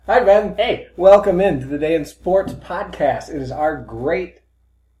Hi, Ben. Hey. Welcome into the Day in Sports podcast. It is our great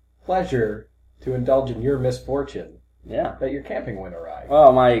pleasure to indulge in your misfortune Yeah. that your camping went awry.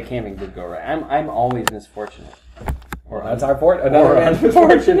 Well, my camping did go right. I'm always misfortunate. Well, that's our fort. Another man's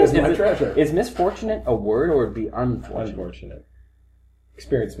misfortune is my treasure. Is misfortunate a word, or would it be unfortunate? Unfortunate.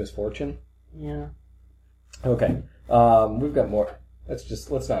 Experience misfortune. Yeah. Okay. We've got more.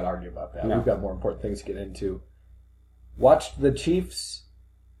 Let's not argue about that. No. We've got more important things to get into. Watched the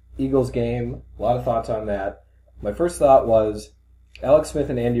Chiefs-Eagles game. A lot of thoughts on that. My first thought was Alex Smith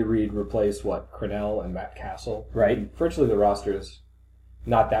and Andy Reid replaced Cornell and Matt Castle. Right. Virtually the roster's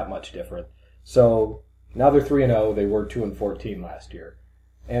not that much different. So now they're 3-0. They were 2-14 last year.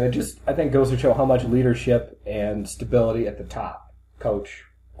 And it just, I think, goes to show how much leadership and stability at the top, coach,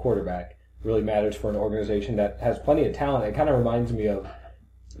 quarterback, really matters for an organization that has plenty of talent. It kind of reminds me of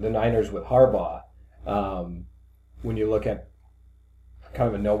the Niners with Harbaugh. When you look at kind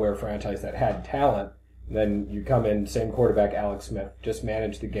of a nowhere franchise that had talent, then you come in, same quarterback, Alex Smith, just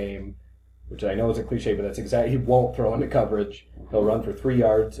manage the game, which I know is a cliche, but that's exactly, he won't throw into coverage. He'll run for 3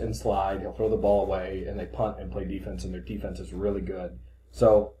 yards and slide. He'll throw the ball away, and they punt and play defense, and their defense is really good.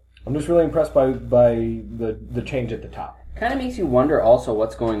 So I'm just really impressed by the change at the top. Kind of makes you wonder also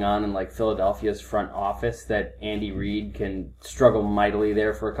what's going on in Philadelphia's front office, that Andy Reid can struggle mightily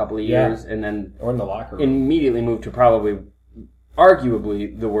there for a couple of years and then Or in the locker room. immediately move to probably,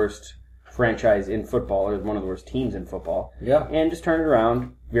 arguably, the worst franchise in football, or one of the worst teams in football. Yeah. And just turn it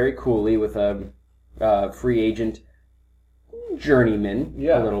around very coolly with a free agent journeyman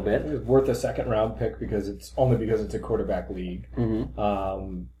a little bit. It's worth a second-round pick because it's a quarterback league.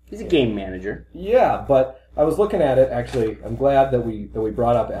 Mm-hmm. He's a game manager. Yeah, but I was looking at it, actually. I'm glad that we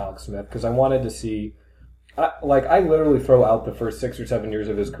brought up Alex Smith because I wanted to see. I literally throw out the first 6 or 7 years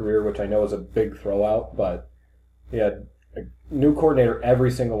of his career, which I know is a big throw out, but he had a new coordinator every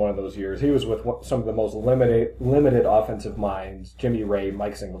single one of those years. He was with some of the most limited offensive minds, Jimmy Ray,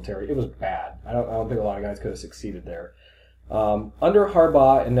 Mike Singletary. It was bad. I don't think a lot of guys could have succeeded there. Under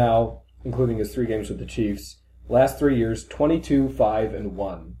Harbaugh, and now including his 3 games with the Chiefs, last 3 years,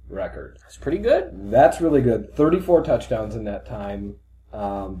 22-5-1 record. That's pretty good. That's really good. 34 touchdowns in that time,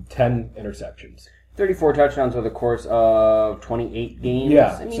 10 interceptions. 34 touchdowns over the course of 28 games.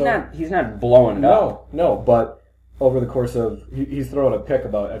 Yeah. I mean, he's not blowing it up. No, but over the course of, he's thrown a pick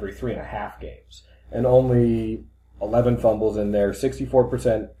about every 3.5 games. And only 11 fumbles in there,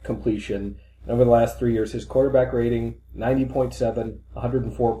 64% completion. And over the last 3 years, his quarterback rating, 90.7,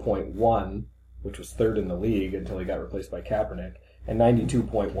 104.1, which was 3rd in the league until he got replaced by Kaepernick, and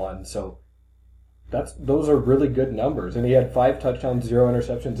 92.1. So those are really good numbers. And he had 5 touchdowns, 0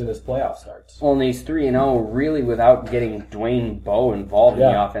 interceptions in his playoff starts. Well, and he's 3-0 really without getting Dwayne Bowe involved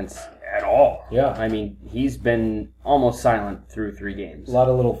in the offense at all. Yeah. I mean, he's been almost silent through 3 games. A lot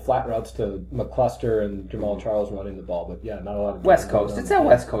of little flat routes to McCluster and Jamal Charles running the ball, but not a lot of... West Coast. It's that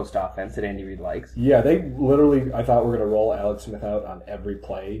West Coast offense that Andy Reid likes. Yeah, they literally, I thought we were going to roll Alex Smith out on every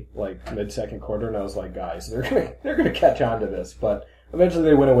play, mid-second quarter, and I was like, guys, they're gonna catch on to this. But eventually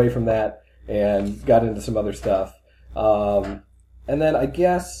they went away from that and got into some other stuff. And then I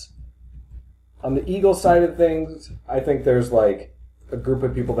guess on the Eagles side of things, I think there's a group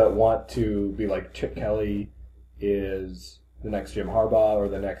of people that want to be like Chip Kelly is the next Jim Harbaugh or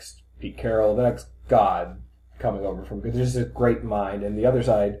the next Pete Carroll, the next God coming over from, because there's a great mind. And the other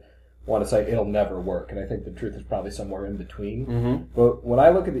side want to say it'll never work. And I think the truth is probably somewhere in between. Mm-hmm. But when I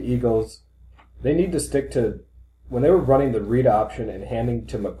look at the Eagles, they need to stick to, when they were running the read option and handing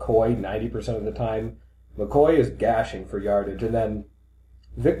to McCoy 90% of the time, McCoy is gashing for yardage. And then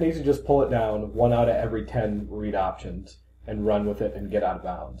Vic needs to just pull it down 1 out of every 10 read options and run with it and get out of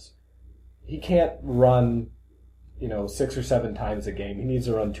bounds. He can't run, 6 or 7 times a game. He needs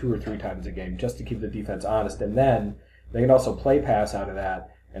to run 2 or 3 times a game just to keep the defense honest. And then they can also play pass out of that,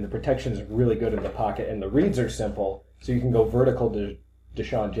 and the protection is really good in the pocket, and the reads are simple, so you can go vertical to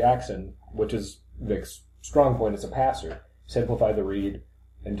Deshaun Jackson, which is Vic's strong point as a passer. Simplify the read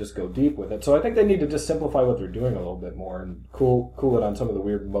and just go deep with it. So I think they need to just simplify what they're doing a little bit more and cool it on some of the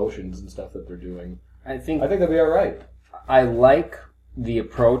weird motions and stuff that they're doing. I think they'll be all right. I like the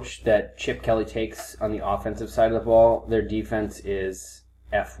approach that Chip Kelly takes on the offensive side of the ball. Their defense is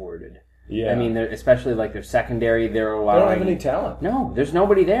F-worded. Yeah. I mean, especially their secondary, they're allowing... They don't have any talent. No, there's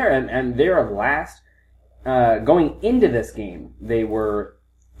nobody there, and they're last. Going into this game, they were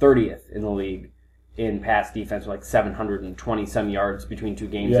 30th in the league in pass defense, 720-some yards between 2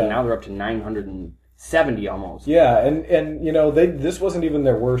 games, and now they're up to 970 almost. Yeah, and this wasn't even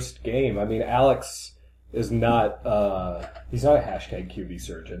their worst game. I mean, Alex is not he's not a hashtag QB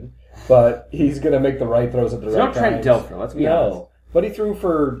surgeon, but he's going to make the right throws at the right time. It's not Trent Dilfer, let's be honest. But he threw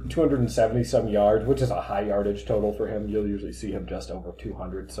for 270 some yards, which is a high yardage total for him. You'll usually see him just over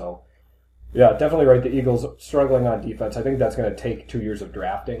 200. So, yeah, definitely right. The Eagles struggling on defense. I think that's going to take 2 years of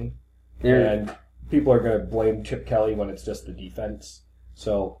drafting. And people are going to blame Chip Kelly when it's just the defense.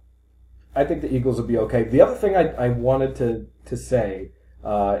 So, I think the Eagles will be okay. The other thing I wanted to say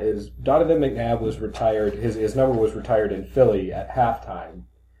is Donovan McNabb was retired. His number was retired in Philly at halftime.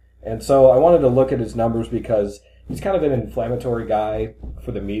 And so I wanted to look at his numbers because he's kind of an inflammatory guy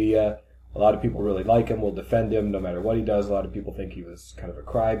for the media. A lot of people really like him, will defend him no matter what he does. A lot of people think he was kind of a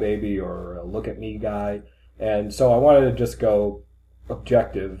crybaby or a look-at-me guy. And so I wanted to just go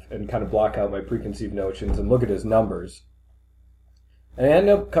objective and kind of block out my preconceived notions and look at his numbers. And I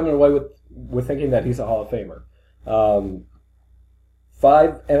ended up coming away with thinking that he's a Hall of Famer.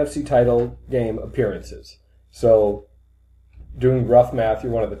 5 NFC title game appearances. So, doing rough math,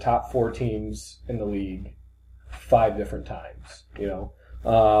 you're one of the top 4 teams in the league 5 different times,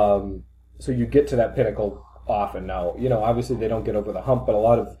 so you get to that pinnacle often. Now, obviously they don't get over the hump, but a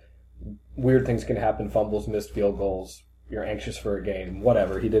lot of weird things can happen, fumbles, missed field goals, you're anxious for a game,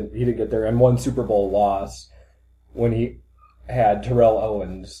 whatever. He didn't get there, and one Super Bowl loss when he had Terrell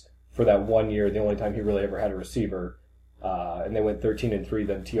Owens for that 1 year, the only time he really ever had a receiver, and they went 13-3,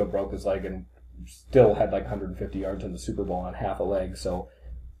 then T.O. broke his leg and still had like 150 yards in the Super Bowl on half a leg,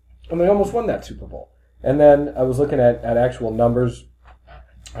 and they almost won that Super Bowl. And then I was looking at actual numbers.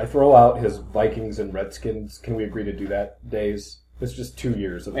 I throw out his Vikings and Redskins. Can we agree to do that days? It's just 2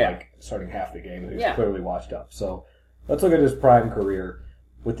 years of starting half the game. He's clearly washed up. So let's look at his prime career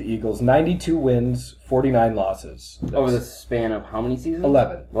with the Eagles. 92 wins, 49 losses. Over the span of how many seasons?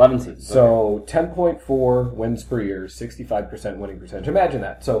 11. 11 seasons. So 10.4 wins per year, 65% winning percentage. Imagine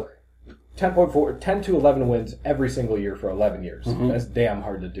that. So 10 to 11 wins every single year for 11 years. Mm-hmm. That's damn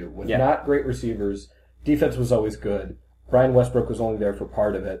hard to do. With not great receivers, defense was always good. Brian Westbrook was only there for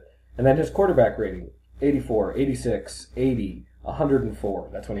part of it. And then his quarterback rating, 84, 86, 80, 104.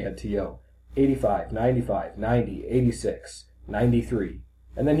 That's when he had T.O. 85, 95, 90, 86, 93.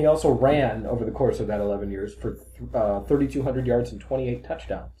 And then he also ran over the course of that 11 years for 3,200 yards and 28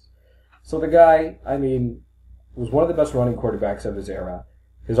 touchdowns. So the guy, was one of the best running quarterbacks of his era.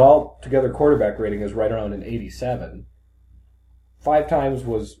 His all-together quarterback rating is right around an 87. 5 times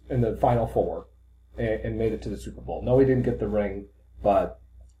was in the Final Four and made it to the Super Bowl. No, he didn't get the ring, but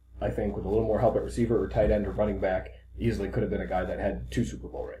I think with a little more help at receiver or tight end or running back, easily could have been a guy that had 2 Super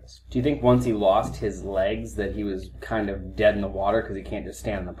Bowl rings. Do you think once he lost his legs that he was kind of dead in the water because he can't just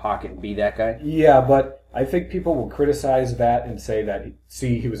stand in the pocket and be that guy? Yeah, but I think people will criticize that and say that,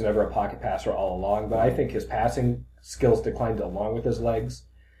 he was never a pocket passer all along, but I think his passing skills declined along with his legs.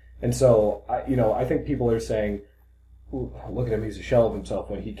 And so, I think people are saying, look at him, he's a shell of himself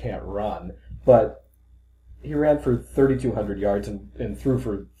when he can't run. But he ran for 3,200 yards and threw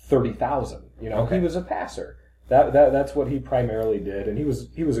for 30,000. He was a passer. That's what he primarily did. And he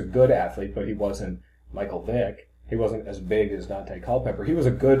was a good athlete, but he wasn't Michael Vick. He wasn't as big as Dante Culpepper. He was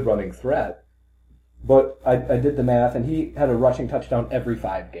a good running threat. But I did the math, and he had a rushing touchdown every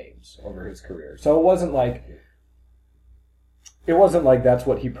 5 games over his career. So it wasn't like that's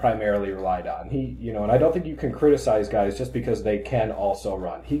what he primarily relied on. And I don't think you can criticize guys just because they can also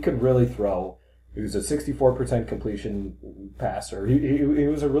run. He could really throw. He was a 64% completion passer. He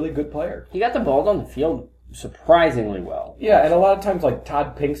was a really good player. He got the ball on the field surprisingly well. Yeah, and a lot of times like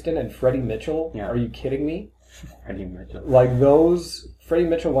Todd Pinkston and Freddie Mitchell. Yeah. Are you kidding me? Freddie Mitchell. Like Freddie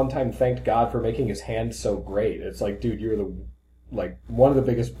Mitchell one time thanked God for making his hands so great. It's like, dude, you're one of the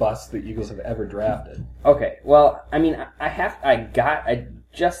biggest busts the Eagles have ever drafted. Okay, well, that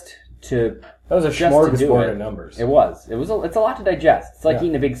was a smorgasbord of numbers. It's a lot to digest. It's like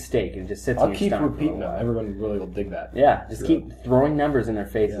eating a big steak and it just sits in your stomach. I'll keep repeating them. Everyone really will dig that. Yeah, just keep throwing numbers in their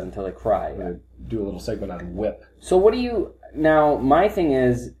faces until they cry. I'm going to do a little segment on whip. So my thing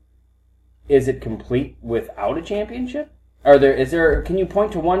is it complete without a championship? Can you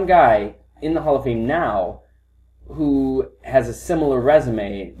point to one guy in the Hall of Fame now who has a similar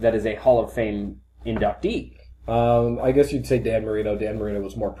resume that is a Hall of Fame inductee? I guess you'd say Dan Marino. Dan Marino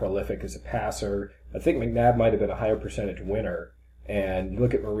was more prolific as a passer. I think McNabb might have been a higher percentage winner. And you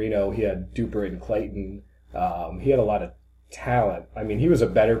look at Marino, he had Duper and Clayton. He had a lot of talent. He was a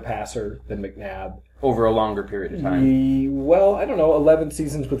better passer than McNabb. Over a longer period of time. Well, I don't know, 11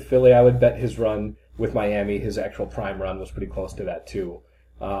 seasons with Philly. I would bet his run with Miami, his actual prime run, was pretty close to that too.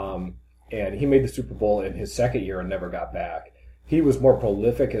 And he made the Super Bowl in his second year and never got back. He was more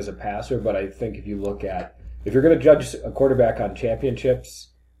prolific as a passer, but I think if you're going to judge a quarterback on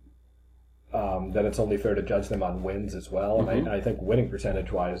championships, then it's only fair to judge them on wins as well. Mm-hmm. And I think winning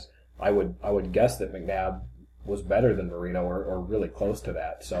percentage-wise, I would guess that McNabb was better than Marino or really close to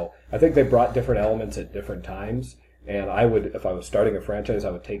that. So I think they brought different elements at different times. And I would, if I was starting a franchise,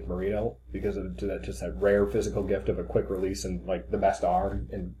 I would take Marino because of just that rare physical gift of a quick release and like the best arm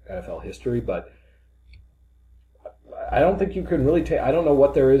in NFL history. But I don't think you can really take. I don't know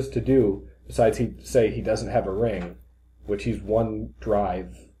what there is to do besides say he doesn't have a ring, which he's one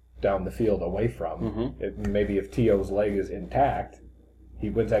drive down the field away from. Maybe if T.O.'s leg is intact,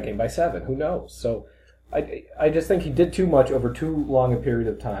 he wins that game by 7. Who knows? So I just think he did too much over too long a period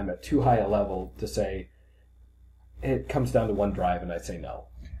of time at too high a level to say it comes down to one drive, and I say no.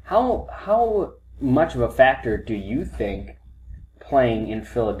 How much of a factor do you think playing in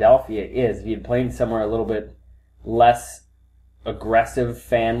Philadelphia is? If you'd played somewhere a little bit less aggressive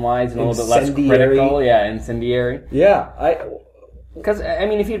fan-wise and a little bit less critical, incendiary. Yeah, because I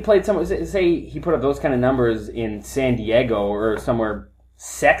mean, if you'd played somewhere, say he put up those kind of numbers in San Diego or somewhere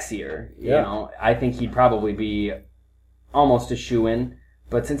sexier, you know, I think he'd probably be almost a shoo-in.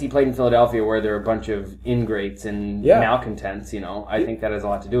 But since he played in Philadelphia, where there are a bunch of ingrates and malcontents, you know, I think that has a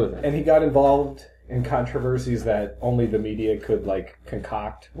lot to do with it. And he got involved in controversies that only the media could like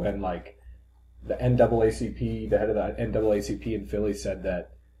concoct. When like the NAACP, the head of the NAACP in Philly, said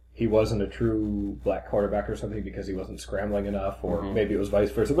that he wasn't a true black quarterback or something because he wasn't scrambling enough, or maybe it was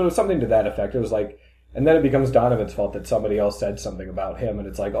vice versa. But it was something to that effect. It was like, and then it becomes Donovan's fault that somebody else said something about him, and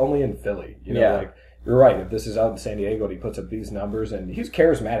it's like only in Philly, you know, like. You're right. If this is out in San Diego and he puts up these numbers, and he's a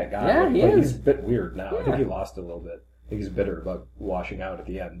charismatic guy. Yeah, he is. He's a bit weird now. I think he lost a little bit. I think he's bitter about washing out at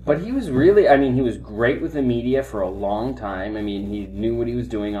the end. But he was really, I mean, he was great with the media for a long time. I mean, he knew what he was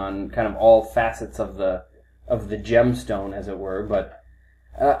doing on kind of all facets of the gemstone, as it were. But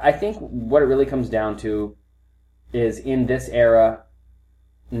I think what it really comes down to is in this era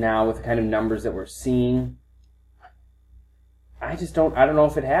now with the kind of numbers that we're seeing, I don't know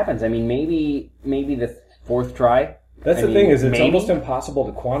if it happens. I mean, maybe the fourth try. That's the thing is it's almost impossible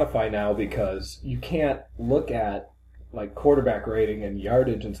to quantify now because you can't look at like quarterback rating and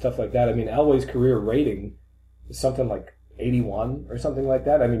yardage and stuff like that. I mean, Elway's career rating is something like 81 or something like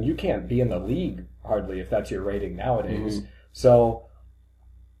that. I mean, you can't be in the league hardly if that's your rating nowadays. So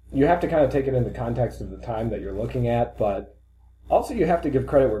you have to kind of take it in the context of the time that you're looking at, but also you have to give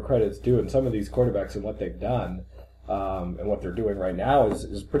credit where credit's due. And some of these quarterbacks and what they've done and what they're doing right now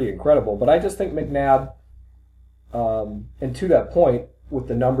is pretty incredible. But I just think McNabb, and to that point, with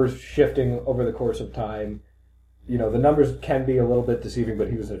the numbers shifting over the course of time, you know, the numbers can be a little bit deceiving, but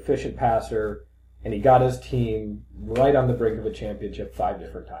he was an efficient passer, and he got his team right on the brink of a championship 5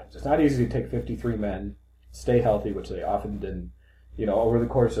 different times. It's not easy to take 53 men, stay healthy, which they often didn't, you know, over the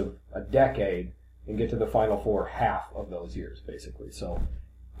course of a decade, and get to the Final Four half of those years, basically. So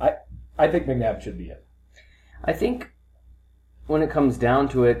I think McNabb should be in. I think when it comes down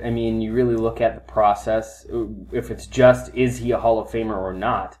to it, I mean, you really look at the process. If it's just, is he a Hall of Famer or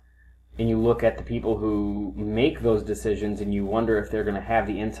not? And you look at the people who make those decisions and you wonder if they're going to have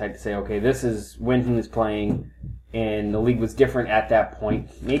the insight to say, okay, this is when he was playing and the league was different at that point,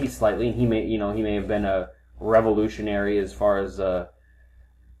 maybe slightly. And he may have been a revolutionary as far as,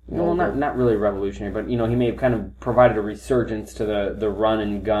 well, not really revolutionary, but, you know, he may have kind of provided a resurgence to the run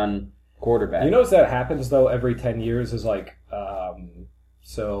and gun quarterback. You notice that happens, though, every 10 years is like,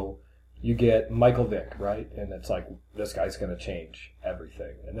 so you get Michael Vick, right? And it's like, this guy's going to change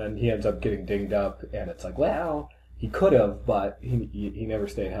everything. And then he ends up getting dinged up, and it's like, well, he could have, but he never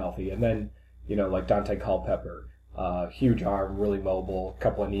stayed healthy. And then, you know, like Dante Culpepper, huge arm, really mobile, a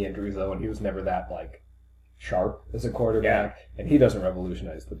couple of knee injuries, though, and he was never that, like, sharp as a quarterback, and he doesn't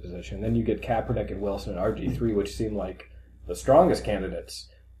revolutionize the position. Then you get Kaepernick and Wilson and RG3, which seem like the strongest candidates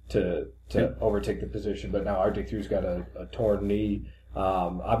to overtake the position, but now RG3's got a torn knee.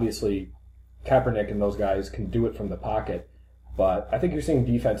 Obviously, Kaepernick and those guys can do it from the pocket, but I think you're seeing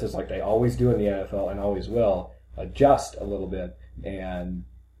defenses like they always do in the NFL and always will adjust a little bit and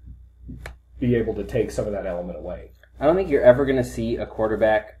be able to take some of that element away. I don't think you're ever going to see a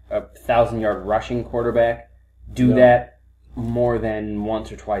quarterback, a 1,000-yard rushing quarterback, do that more than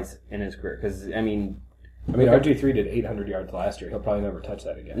once or twice in his career. Because, I mean, RG3 did 800 yards last year. He'll probably never touch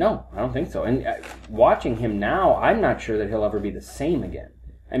that again. No, I don't think so. And watching him now, I'm not sure that he'll ever be the same again.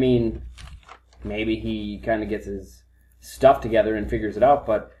 I mean, maybe he kind of gets his stuff together and figures it out,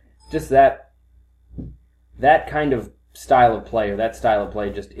 but just that kind of style of play, or that style of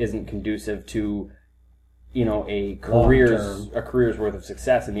play just isn't conducive to, you know, a career's worth of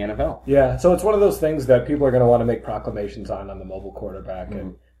success in the NFL. Yeah, so it's one of those things that people are going to want to make proclamations on the mobile quarterback,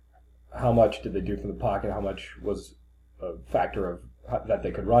 and how much did they do from the pocket, how much was a factor of that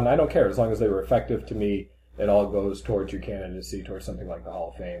they could run. I don't care. As long as they were effective, to me, it all goes towards your candidacy, towards something like the Hall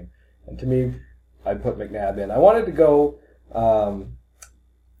of Fame. And to me, I'd put McNabb in. I wanted to go. I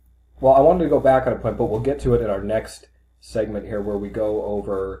wanted to go back on a point, but we'll get to it in our next segment here, where we go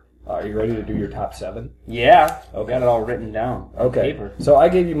over. Are you ready to do your top 7? Yeah. Okay. Got it all written down on Okay. paper. So I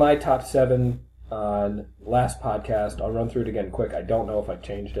gave you my top 7 on last podcast. I'll run through it again quick. I don't know if I've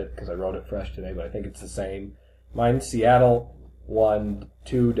changed it because I wrote it fresh today, but I think it's the same. Mine's Seattle, 1,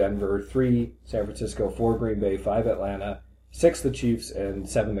 2, Denver, 3, San Francisco, 4, Green Bay, 5, Atlanta, 6, the Chiefs, and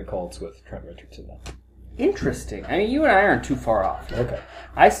 7, the Colts with Trent Richardson. Interesting. I mean, you and I aren't too far off. Okay.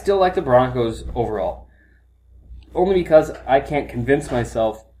 I still like the Broncos overall. Only because I can't convince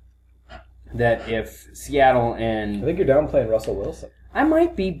myself that if Seattle I and... think you're downplaying Russell Wilson. I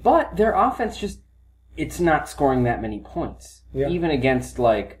might be, but their offense just... It's not scoring that many points. Yeah. Even against,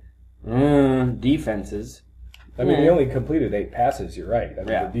 like, defenses. I mean, he only completed 8 passes, you're right. I mean,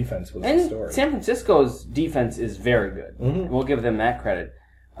 Yeah. the defense was the And story. San Francisco's defense is very good. Mhm. We'll give them that credit.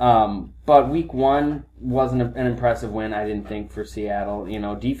 But week 1 wasn't an impressive win, I didn't think, for Seattle. You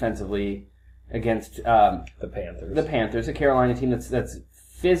know, defensively against the Panthers. the Panthers, a Carolina team that's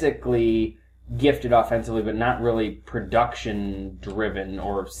physically gifted offensively, but not really production driven,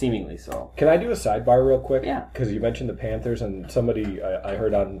 or seemingly so. Can I do a sidebar real quick? Yeah. Because you mentioned the Panthers, and somebody I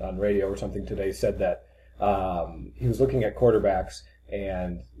heard on radio or something today said that he was looking at quarterbacks,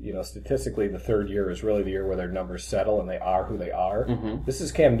 and statistically the third year is really the year where their numbers settle and they are who they are. Mm-hmm. This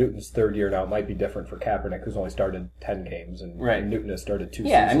is Cam Newton's third year now. It might be different for Kaepernick, who's only started 10 games, and Right. Newton has started 2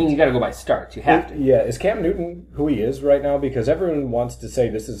 Yeah, seasons. I mean, you got to go by starts. You have to. Yeah, is Cam Newton who he is right now? Because everyone wants to say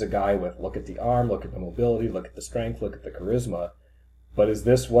this is a guy with look at the arm, look at the mobility, look at the strength, look at the charisma. But is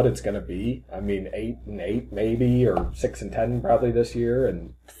this what it's going to be? I mean, 8-8 maybe, or 6-10 probably this year,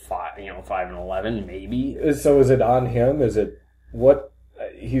 and 5-11 maybe. so is it on him? Is it what?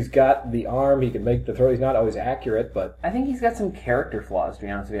 He's got the arm, he can make the throw. He's not always accurate, but I think he's got some character flaws, to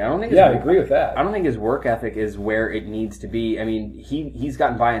be honest with you. I don't think. I agree with that. I don't think his work ethic is where it needs to be. I mean, he's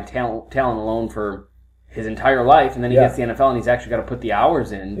gotten by on talent alone for his entire life, and then he gets the NFL, and he's actually got to put the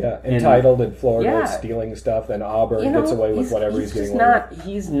hours in. Yeah, entitled in Florida, Yeah. stealing stuff, then Auburn gets away with whatever he's getting just away with.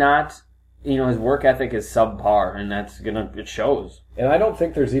 He's not. His work ethic is subpar, and it shows. And I don't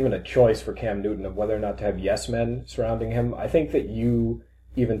think there's even a choice for Cam Newton of whether or not to have yes men surrounding him. I think that you,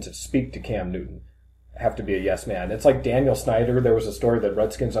 even to speak to Cam Newton, have to be a yes man. It's like Daniel Snyder. There was a story that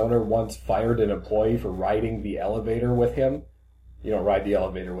Redskins owner once fired an employee for riding the elevator with him. You don't ride the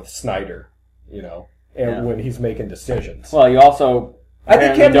elevator with Snyder, and when he's making decisions. Well, you also... I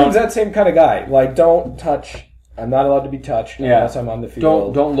think Cam Newton's that same kind of guy. Like, don't touch... I'm not allowed to be touched unless I'm on the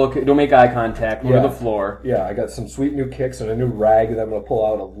field. Don't make eye contact. Look at the floor. Yeah, I got some sweet new kicks and a new rag that I'm going to pull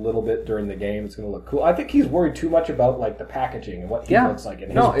out a little bit during the game. It's going to look cool. I think he's worried too much about like the packaging and what he looks like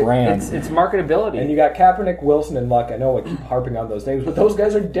and his brand. It's marketability. And you got Kaepernick, Wilson, and Luck. I know I keep harping on those names, but those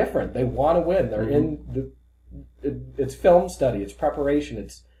guys are different. They want to win. They're in it's film study. It's preparation.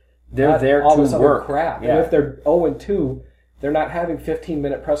 They're there all to this work. Other crap. Yeah. And if they're 0-2, they're not having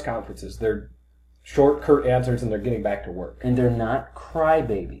 15-minute press conferences. They're short, curt answers, and they're getting back to work. And they're not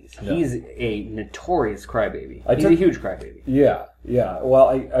crybabies. No. He's a notorious crybaby. He's a huge crybaby. Yeah. Well,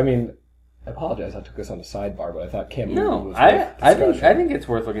 I mean, I apologize. I took this on the sidebar, but I thought Cam Newton was I think it's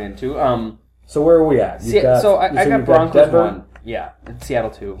worth looking into. So where are we at? I got Broncos Denver? 1. Yeah, and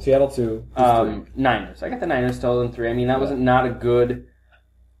Seattle 2. Seattle 2. Niners. I got the Niners still in 3. I mean, that was not a good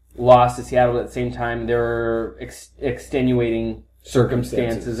loss to Seattle, but at the same time, there were extenuating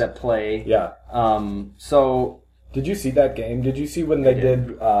circumstances at play. Yeah. So did you see that game? Did you see when they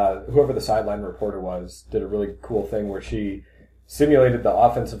did whoever the sideline reporter was did a really cool thing where she simulated the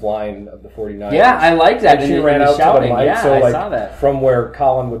offensive line of the 49ers? Yeah, I liked that. And she ran out shouting. to the mic, Yeah, so I saw that. From where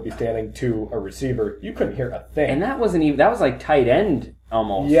Colin would be standing to a receiver, you couldn't hear a thing. And that wasn't even, that was like tight end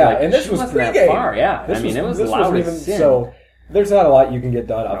almost. Yeah, like, and this she was wasn't pregame. that far. Yeah, it was this loud wasn't as even sin. so. There's not a lot you can get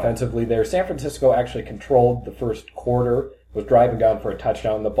done offensively there. San Francisco actually controlled the first quarter, was driving down for a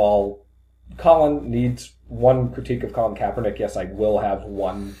touchdown. The ball. Colin needs one critique of Colin Kaepernick. Yes, I will have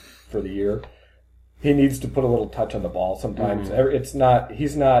one for the year. He needs to put a little touch on the ball sometimes. It's not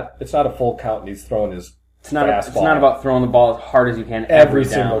a full count, and he's throwing his fastball. It's not about throwing the ball as hard as you can every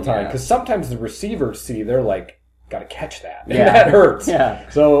down, single time. yeah. Because sometimes the receivers see, they're like, got to catch that. And Yeah. that hurts. Yeah.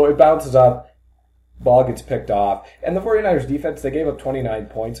 So it bounces up. Ball gets picked off. And the 49ers defense, they gave up 29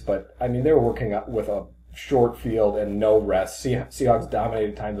 points, but, I mean, they were working with a short field and no rest. Seahawks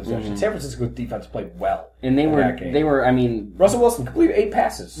dominated time possession. San Francisco's defense played well. And they were, I mean... Russell Wilson completed 8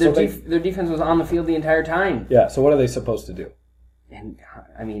 passes. Their defense was on the field the entire time. Yeah, so what are they supposed to do? And,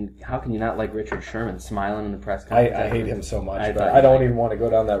 I mean, how can you not like Richard Sherman smiling in the press conference? I hate him so much, but I don't even want to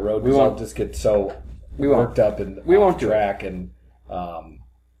go down that road because I'll just get so worked up and off track and...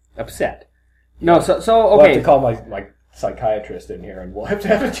 upset. No, so We'll have okay. to call my psychiatrist in here, and we'll have to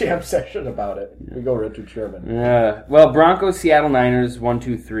have a jam session about it. We go Richard Sherman. Well, Broncos, Seattle, Niners, 1,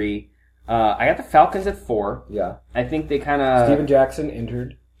 2, 3. I got the Falcons at 4. Yeah. I think they kind of... Steven Jackson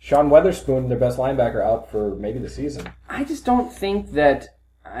injured. Sean Weatherspoon, their best linebacker, out for maybe the season. I just don't think that...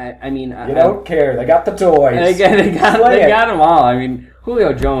 You don't care. They got the toys. They got them all. I mean,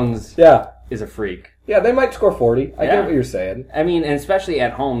 Julio Jones is a freak. Yeah, they might score 40. I get what you're saying. I mean, and especially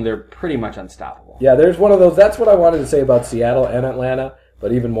at home, they're pretty much unstoppable. Yeah, there's one of those. That's what I wanted to say about Seattle and Atlanta,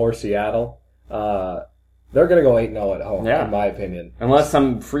 but even more Seattle. They're going to go 8-0 at home, in my opinion. Unless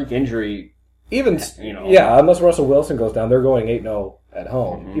some freak injury... unless Russell Wilson goes down, they're going 8-0 at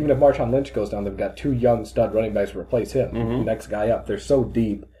home. Mm-hmm. Even if Marshawn Lynch goes down, they've got 2 young stud running backs to replace him. Mm-hmm. The next guy up. They're so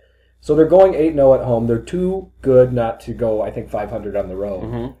deep. So they're going 8-0 at home. They're too good not to go, I think, 500 on the road.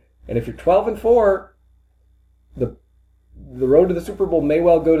 Mm-hmm. And if you're 12-4, the road to the Super Bowl may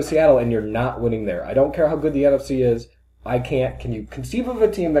well go to Seattle, and you're not winning there. I don't care how good the NFC is. Can you conceive of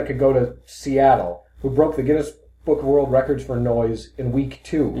a team that could go to Seattle, who broke the Guinness Book of World Records for noise in week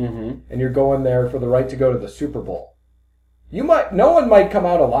 2, and you're going there for the right to go to the Super Bowl? No one might come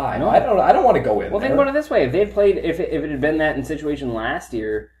out alive. No. I don't want to go in there. Well, think about it this way: if it had been that in situation last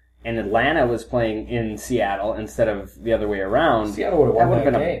year, and Atlanta was playing in Seattle instead of the other way around, Seattle would have won that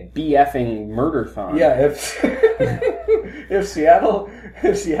game. game. Been a BFing murder thon. Yeah, if Seattle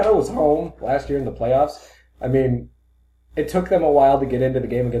was home last year in the playoffs, I mean, it took them a while to get into the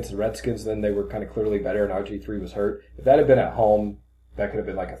game against the Redskins. Then they were kind of clearly better, and RG3 was hurt. If that had been at home, that could have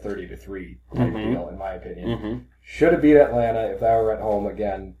been like a 30-3 type deal, in my opinion. Mm-hmm. Should have beat Atlanta if that were at home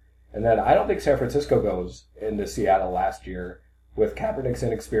again. And then I don't think San Francisco goes into Seattle last year with Kaepernick's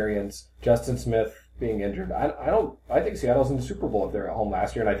inexperience, Justin Smith being injured. I think Seattle's in the Super Bowl if they're at home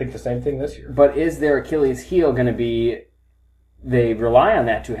last year, and I think the same thing this year. But is their Achilles heel going to be? They rely on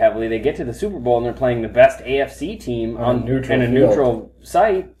that too heavily. They get to the Super Bowl and they're playing the best AFC team on a neutral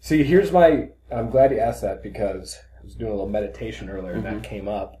site. See, I'm glad you asked that because I was doing a little meditation earlier and that came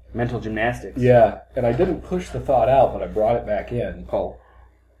up. Mental gymnastics. Yeah, and I didn't push the thought out, but I brought it back in.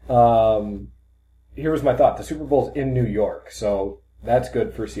 Here was my thought. The Super Bowl's in New York, so that's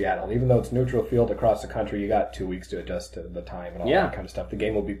good for Seattle. Even though it's neutral field across the country, you got 2 weeks to adjust to the time and all that kind of stuff. The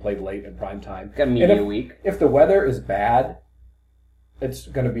game will be played late in prime time. Got a media week. If the weather is bad, it's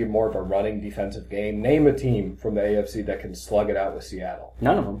going to be more of a running defensive game. Name a team from the AFC that can slug it out with Seattle.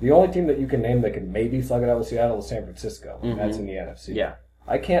 None of them. The only team that you can name that can maybe slug it out with Seattle is San Francisco. Mm-hmm. That's in the NFC. Yeah.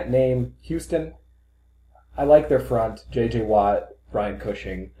 I can't name Houston. I like their front, J.J. Watt, Brian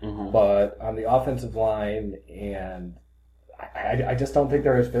Cushing, but on the offensive line, and I just don't think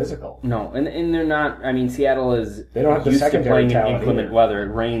they're as physical. No, and they're not. I mean, Seattle is they don't have the used to secondary playing in talent inclement either. weather.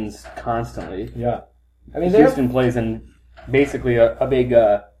 It rains constantly. Yeah, I mean Houston plays in basically a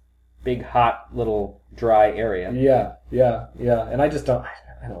big hot little dry area. Yeah, and I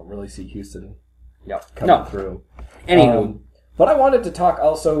don't really see Houston coming through. Anywho. But I wanted to talk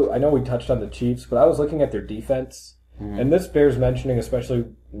also, I know we touched on the Chiefs, but I was looking at their defense, and this bears mentioning, especially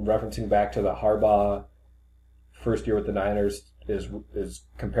referencing back to the Harbaugh first year with the Niners is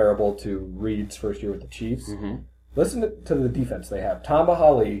comparable to Reed's first year with the Chiefs. Mm-hmm. Listen to the defense they have. Tamba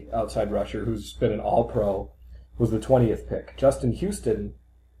Hali, outside rusher, who's been an all-pro, was the 20th pick. Justin Houston,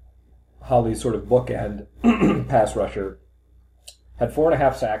 Hali's sort of bookend pass rusher, had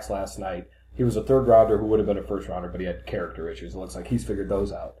 4.5 sacks last night. He was a third-rounder who would have been a first-rounder, but he had character issues. It looks like he's figured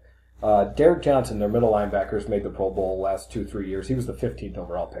those out. Derek Johnson, their middle linebackers, made the Pro Bowl the last 2-3 years. He was the 15th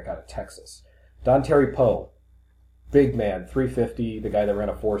overall pick out of Texas. Don Terry Poe, big man, 350, the guy that ran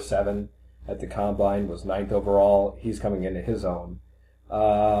a 4.7 at the Combine, was 9th overall. He's coming into his own.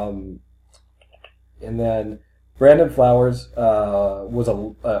 And then Brandon Flowers was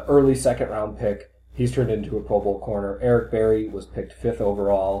an early second-round pick. He's turned into a Pro Bowl corner. Eric Berry was picked 5th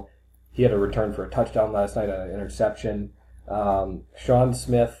overall. He had a return for a touchdown last night, an interception. Sean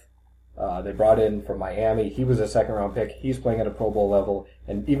Smith, they brought in from Miami. He was a second-round pick. He's playing at a Pro Bowl level.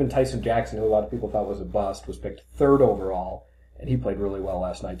 And even Tyson Jackson, who a lot of people thought was a bust, was picked 3rd overall, and he played really well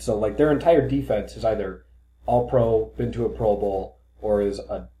last night. So, like, their entire defense is either all-pro, been to a Pro Bowl, or is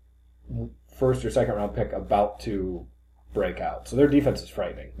a first- or second-round pick about to break out. So their defense is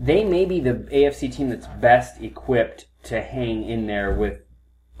frightening. They may be the AFC team that's best equipped to hang in there with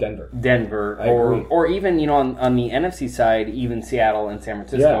Denver, or even on the NFC side, even Seattle and San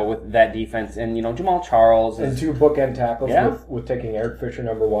Francisco with that defense, and Jamal Charles and 2 bookend tackles with taking Eric Fisher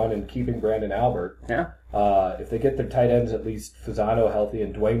 #1 and keeping Brandon Albert. Yeah. If they get their tight ends, at least Fasano healthy,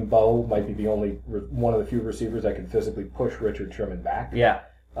 and Dwayne Bowe might be the only one of the few receivers that can physically push Richard Sherman back. Yeah.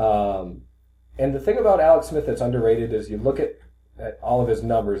 And the thing about Alex Smith that's underrated is you look at all of his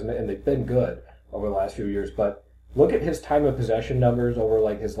numbers, and they've been good. over the last few years, but look at his time of possession numbers over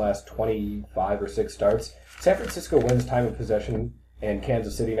like his last 25 or 6 starts. San Francisco wins time of possession, and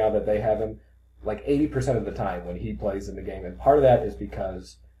Kansas City, now that they have him, like 80% of the time when he plays in the game. And part of that is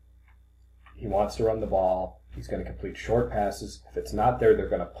because he wants to run the ball. He's going to complete short passes. If it's not there, they're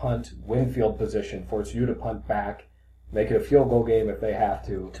going to punt, win field position, force you to punt back, make it a field goal game if they have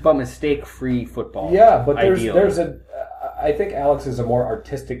to. It's about mistake-free football. Yeah, but I think Alex is a more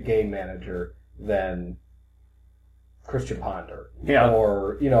artistic game manager than Christian Ponder. Yeah.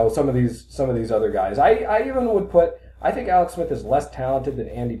 Or, some of these other guys. I even would I think Alex Smith is less talented than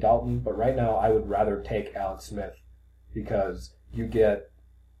Andy Dalton, but right now I would rather take Alex Smith because you get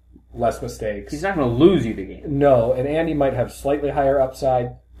less mistakes. He's not going to lose you the game. No, and Andy might have slightly higher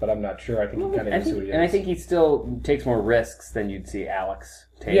upside, but I'm not sure. I think he kind of is who he is. And I think he still takes more risks than you'd see Alex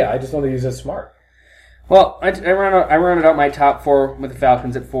take. Yeah, I just don't think he's as smart. Well, I rounded out my top 4 with the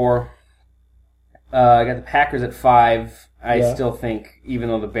Falcons at 4. I got the Packers at 5. I still think, even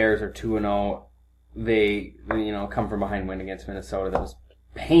though the Bears are 2-0, they come from behind win against Minnesota. That was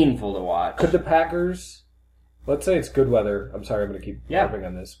painful to watch. Could the Packers, let's say it's good weather. I'm sorry, I'm going to keep harping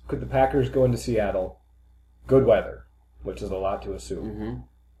on this. Could the Packers go into Seattle, good weather, which is a lot to assume,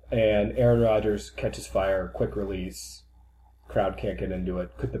 and Aaron Rodgers catches fire, quick release, crowd can't get into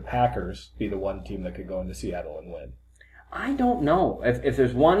it. Could the Packers be the one team that could go into Seattle and win? I don't know. If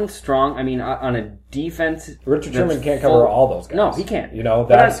there's one strong, on a defense... Richard Sherman can't cover all those guys. No, he can't.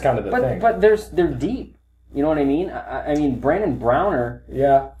 That's kind of the thing. But they're deep. You know what I mean? I mean, Brandon Browner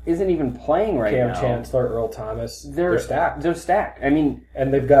isn't even playing right now. Cam Chancellor, Earl Thomas, they're stacked. They're stacked. I mean...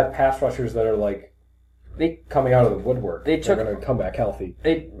 And they've got pass rushers that are coming out of the woodwork. They're going to come back healthy.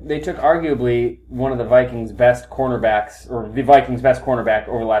 They took arguably one of the Vikings' best cornerbacks, or the Vikings' best cornerback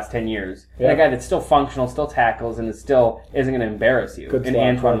over the last 10 years. Yeah. And a guy that's still functional, still tackles, and still isn't going to embarrass you. In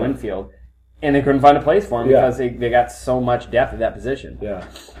Antoine Winfield. And they couldn't find a place for him because they got so much depth at that position. Yeah.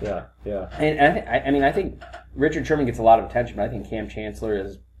 And I think Richard Sherman gets a lot of attention, but I think Cam Chancellor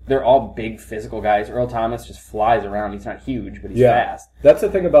is... They're all big physical guys. Earl Thomas just flies around. He's not huge, but he's fast. That's the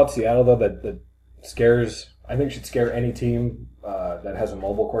thing about Seattle, though, that should scare any team that has a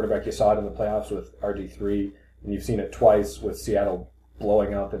mobile quarterback. You saw it in the playoffs with RG3, and you've seen it twice with Seattle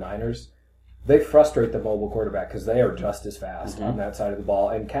blowing out the Niners. They frustrate the mobile quarterback because they are just as fast on that side of the ball.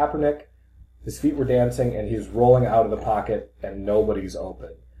 And Kaepernick, his feet were dancing, and he's rolling out of the pocket, and nobody's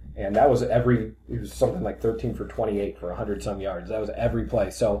open. And that was he was something like 13 for 28 for 100-some yards. That was every play.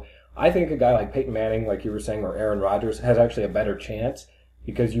 So I think a guy like Peyton Manning, like you were saying, or Aaron Rodgers, has actually a better chance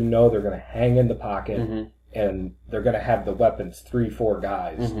because they're going to hang in the pocket and they're going to have the weapons, 3-4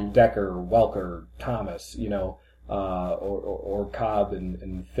 guys, Decker, Welker, Thomas, or Cobb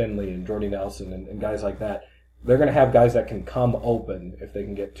and Finley and Jordy Nelson and guys like that. They're going to have guys that can come open if they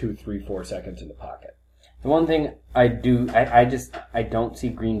can get 2, 3, 4 seconds in the pocket. The one thing I don't see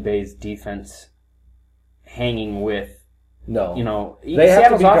Green Bay's defense hanging with. No,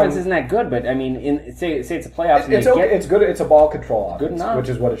 Seattle's offense isn't that good, but I mean, say it's a playoffs. It's good. It's a ball control offense, good enough, which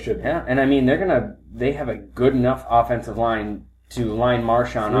is what it should be. Yeah, and I mean they have a good enough offensive line to line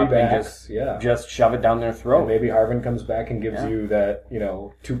Marshawn up and just shove it down their throat. And maybe Harvin comes back and gives you that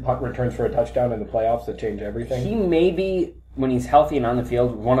 2 punt returns for a touchdown in the playoffs that change everything. He may be, when he's healthy and on the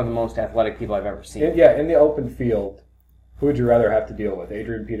field, one of the most athletic people I've ever seen. In the open field. Who would you rather have to deal with,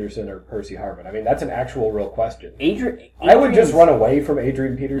 Adrian Peterson or Percy Harvin? I mean, that's an actual real question. I would just run away from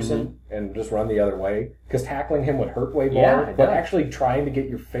Adrian Peterson and just run the other way, because tackling him would hurt way more. But actually trying to get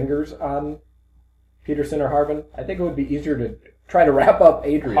your fingers on Peterson or Harvin, I think it would be easier to try to wrap up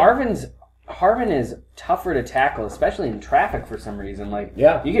Adrian. Harvin is tougher to tackle, especially in traffic for some reason.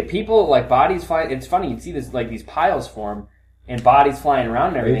 You get people, bodies fly. It's funny, you'd see this, these piles form, and bodies flying around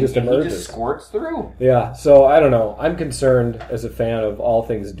and everything, he just squirts through. Yeah, so I don't know. I'm concerned as a fan of all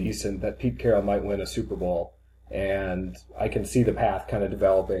things decent that Pete Carroll might win a Super Bowl, and I can see the path kind of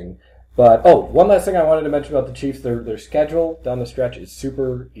developing. But, one last thing I wanted to mention about the Chiefs. Their schedule down the stretch is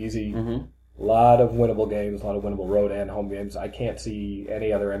super easy. A lot of winnable games, a lot of winnable road and home games. I can't see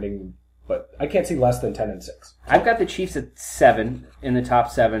any other ending, but I can't see less than 10-6. I've got the Chiefs at 7 in the top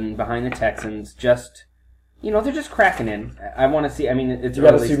 7 behind the Texans, just... they're just cracking in. I want to see. I mean, it's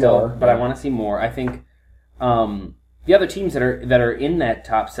early still, but I want to see more. I think the other teams that are in that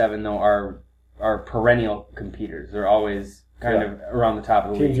top 7 though are perennial competitors. They're always kind of around the top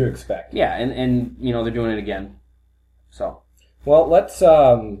of the league. Teams you expect. Yeah, and they're doing it again. So, well, let's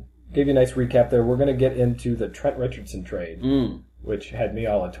give you a nice recap there. We're going to get into the Trent Richardson trade, which had me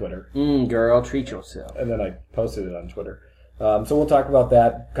all on Twitter. Girl, treat yourself. And then I posted it on Twitter. So we'll talk about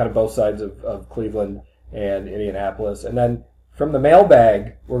that, kind of both sides of Cleveland and Indianapolis. And then From the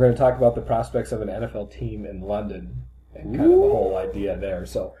mailbag, we're going to talk about the prospects of an NFL team in London and kind of the whole idea there.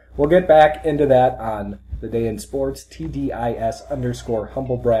 So we'll get back into that on The Day in Sports,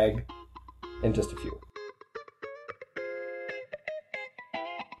 TDIS_humblebrag, in just a few.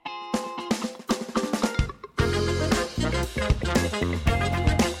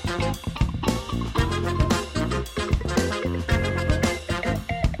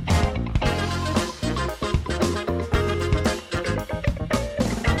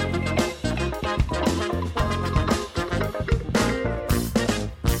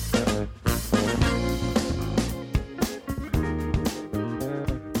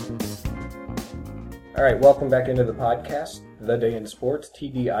 All right, welcome back into the podcast, The Day in Sports,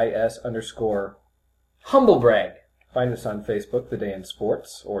 TDIS_humblebrag. Find us on Facebook, The Day in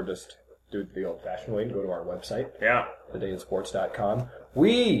Sports, or just do it the old-fashioned way and go to our website, thedayinsports.com.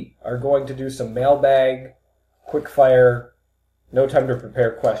 We are going to do some mailbag, quick-fire, no time to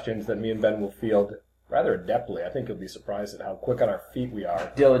prepare questions that me and Ben will field rather adeptly. I think you'll be surprised at how quick on our feet we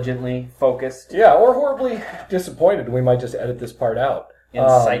are. Diligently, focused. Yeah, or horribly disappointed. We might just edit this part out.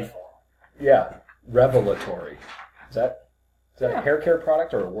 Insightful. Yeah. Revelatory. Is that a hair care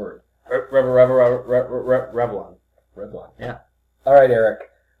product or a word? Revlon. Revlon. Yeah. All right,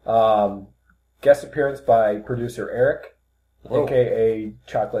 Eric. Guest appearance by producer Eric, a.k.a.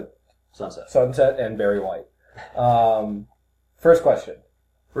 Chocolate Sunset and Barry White. First question.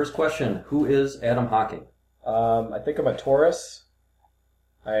 Who is Adam Hocking? I think I'm a Taurus.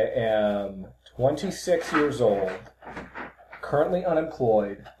 I am 26 years old. Currently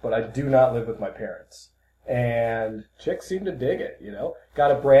unemployed, but I do not live with my parents. And chicks seem to dig it, you know.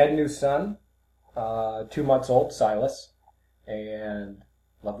 Got a brand new son, 2 months old, Silas, and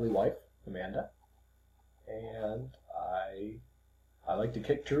lovely wife, Amanda. And I like to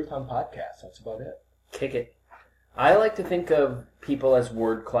kick truth on podcasts. That's about it. Kick it. I like to think of people as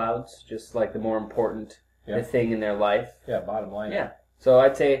word clouds, just like the more important thing in their life. Yeah, bottom line. Yeah. So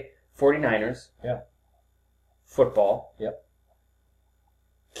I'd say 49ers. Yeah. Football. Yep.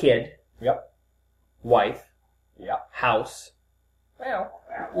 Kid. Yep. Wife. Yep. House. Well.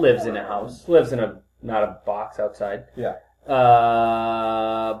 Lives in a house. Lives in not a box outside. Yeah.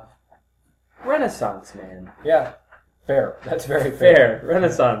 Renaissance man. Yeah. Fair. That's very fair.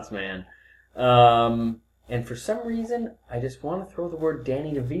 Renaissance man. And for some reason, I just want to throw the word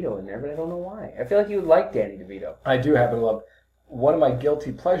Danny DeVito in there, but I don't know why. I feel like you would like Danny DeVito. I do happen to love. One of my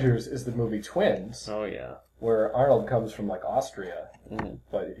guilty pleasures is the movie Twins. Oh, yeah. Where Arnold comes from, like, Austria, mm-hmm.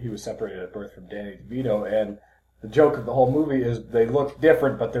 but he was separated at birth from Danny DeVito, and the joke of the whole movie is they look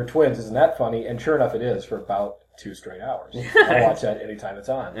different, but they're twins. Isn't that funny? And sure enough, it is for about 2 straight hours. I'll watch that anytime it's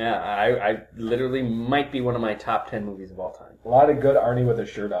on. Yeah, I literally might be one of my top 10 movies of all time. A lot of good Arnie with a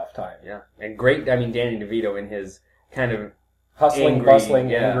shirt off time. Yeah, and great, Danny DeVito in his kind of hustling,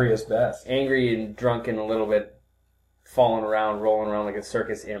 bustling, angry as best. Angry and drunk and a little bit falling around, rolling around like a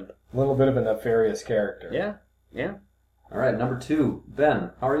circus imp. A little bit of a nefarious character. Yeah. All right, number 2.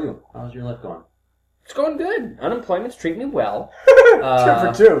 Ben, how are you? How's your life going? It's going good. Unemployment's treating me well. 2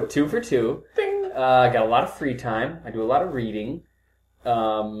 for 2. 2 for 2. Ding. I got a lot of free time. I do a lot of reading.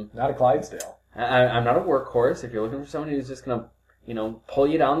 Not a Clydesdale. I'm not a workhorse. If you're looking for someone who's just going to, pull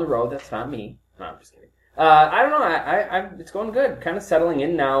you down the road, that's not me. No, I'm just kidding. I don't know. It's going good. Kind of settling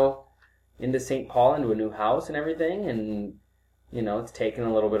in now into St. Paul, into a new house and everything, and it's taken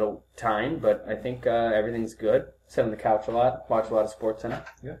a little bit of time, but I think everything's good. Sit on the couch a lot, watch a lot of sports in it.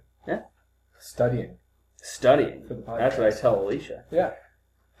 Yeah. Studying. For the podcast. That's what I tell Alicia. Yeah.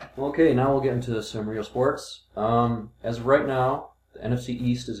 Okay, now we'll get into some real sports. As of right now, the NFC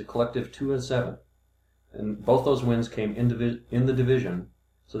East is a collective 2-7, and both those wins came in the division,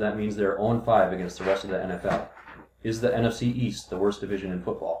 so that means they're 0-5 against the rest of the NFL. Is the NFC East the worst division in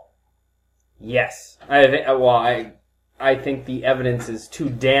football? Yes. I think the evidence is too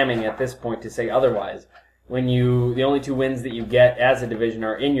damning at this point to say otherwise. When the only 2 wins that you get as a division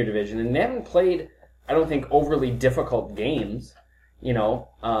are in your division, and they haven't played, I don't think, overly difficult games.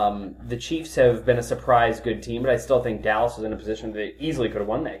 The Chiefs have been a surprise good team, but I still think Dallas was in a position that they easily could have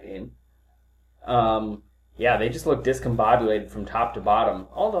won that game. They just look discombobulated from top to bottom,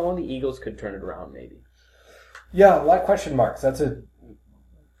 although the Eagles could turn it around maybe. Yeah, a lot of question marks.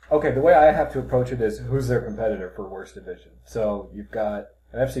 Okay, the way I have to approach it is who's their competitor for worst division. So you've got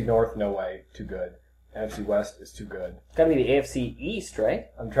NFC North, no way, too good. NFC West is too good. It's got to be the AFC East, right?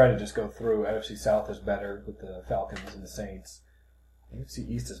 I'm trying to just go through. NFC South is better with the Falcons and the Saints. NFC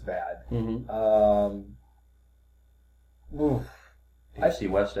East is bad. Mm-hmm. AFC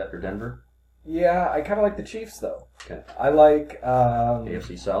West after Denver? Yeah, I kind of like the Chiefs, though. Okay. I like...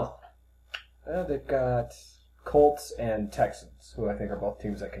 AFC South? They've got Colts and Texans, who I think are both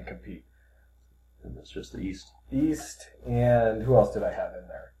teams that can compete. And that's just the East. East, and who else did I have in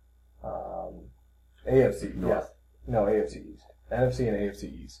there? AFC North. Yeah. No, AFC East. NFC and AFC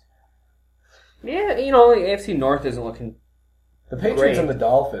East. Yeah, the AFC North isn't looking. The Patriots Great. and the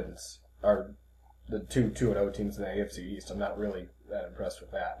Dolphins are the two 2-0 teams in the AFC East. I'm not really that impressed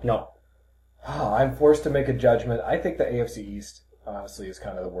with that. No. I'm forced to make a judgment. I think the AFC East, honestly, is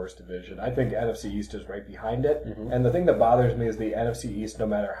kind of the worst division. I think NFC East is right behind it. Mm-hmm. And the thing that bothers me is the NFC East, no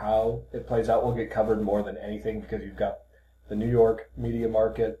matter how it plays out, will get covered more than anything because you've got the New York media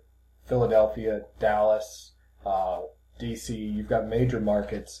market, Philadelphia, Dallas, D.C. You've got major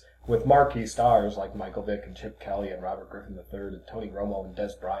markets with marquee stars like Michael Vick and Chip Kelly and Robert Griffin III and Tony Romo and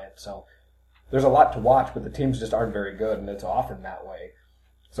Des Bryant. So there's a lot to watch, but the teams just aren't very good, and it's often that way.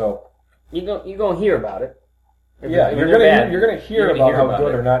 So You're going to hear about it. yeah, you're gonna hear about how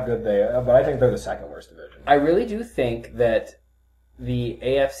good or not good they are, but I think they're the second worst division. I really do think that the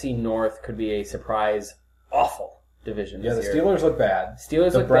AFC North could be a surprise, awful division. Yeah, the this year. Steelers look bad.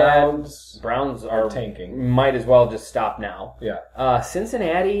 Steelers The look Browns bad. Browns are tanking. Might as well just stop now. Yeah.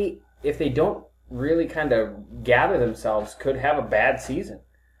 Cincinnati, if they don't really kind of gather themselves, could have a bad season.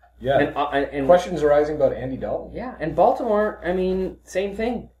 Yeah. And Questions arising about Andy Dalton. yeah, and Baltimore, I mean, same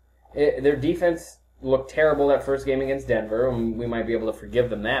thing. Their defense looked terrible that first game against Denver, and we might be able to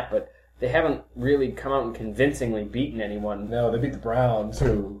forgive them that, but they haven't really come out and convincingly beaten anyone. No, they beat the Browns,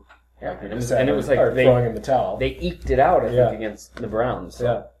 who Yeah, like we and just it said, was like are they- throwing in the towel. They eked it out, I Yeah. think, against the Browns. So.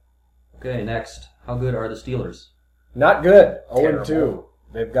 Yeah. Okay, next. How good are the Steelers? Not good. Terrible. 0-2.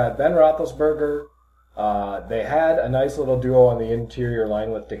 They've got Ben Roethlisberger. They had a nice little duo on the interior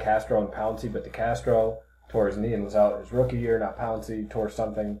line with DeCastro and Pouncey, but DeCastro tore his knee and was out his rookie year. Now Pouncey tore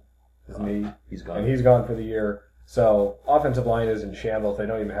something, his knee. He's gone. And he's gone for the year. So offensive line is in shambles. They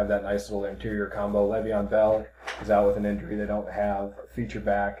don't even have that nice little interior combo. Le'Veon Bell is out with an injury. They don't have a feature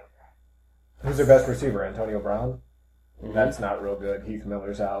back. Who's their best receiver? Antonio Brown? Mhm. That's not real good. Heath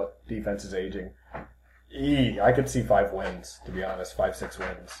Miller's out. Defense is aging. I could see 5 wins, to be honest. 5-6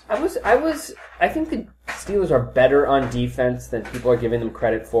 wins. I think the Steelers are better on defense than people are giving them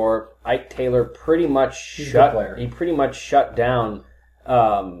credit for. Ike Taylor pretty much He's a good player. He pretty much shut down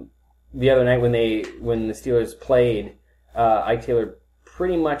the other night when the Steelers played. Ike Taylor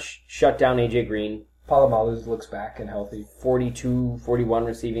pretty much shut down AJ Green. Palomalu looks back and healthy. 42, 41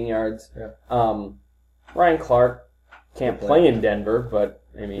 receiving yards. Yeah. Ryan Clark can't Good play player. in Denver, but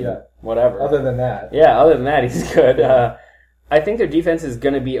I mean, Yeah. whatever. Other than that, Yeah, other than that, he's good. Yeah. I think their defense is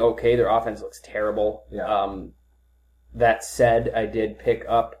going to be okay. Their offense looks terrible. Yeah. That said, I did pick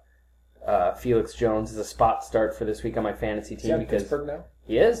up Felix Jones as a spot start for this week on my fantasy is he team on because Pittsburgh now?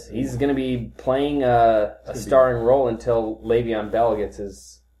 he is. He's going to be playing a gonna be- starring role until Le'Veon Bell gets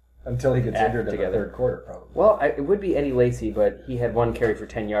his. Until he gets Act injured in together. the third quarter, probably. Well, it would be Eddie Lacy, but he had 1 carry for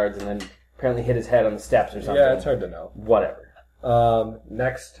 10 yards and then apparently hit his head on the steps or something. Yeah, it's hard to know. Whatever.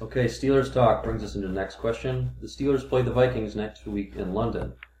 Next. Okay, Steelers talk brings us into the next question. The Steelers play the Vikings next week in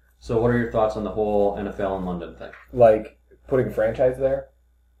London. So what are your thoughts on the whole NFL in London thing? Like, putting a franchise there?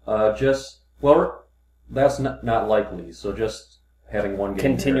 That's not likely. So just having one game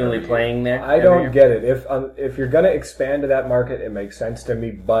Continually there every playing there. I every don't year. get it. If you're going to expand to that market, it makes sense to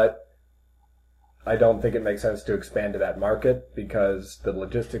me, but I don't think it makes sense to expand to that market because the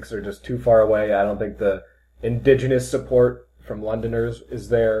logistics are just too far away. I don't think the indigenous support from Londoners is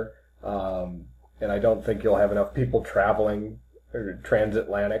there, and I don't think you'll have enough people traveling or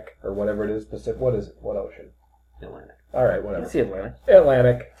transatlantic or whatever it is. Pacific. What is it? What ocean? year. Atlantic. All right, You whatever. can see Atlanta.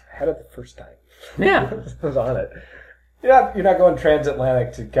 Atlantic. Had it the first time. Yeah. I was on it. You're not going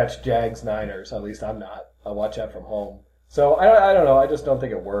transatlantic to catch Jags Niners. At least I'm not. I'll watch that from home. So I don't know. I just don't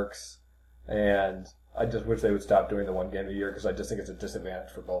think it works, and I just wish they would stop doing the one game a year because I just think it's a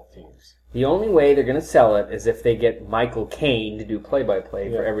disadvantage for both teams. The only way they're going to sell it is if they get Michael Caine to do play-by-play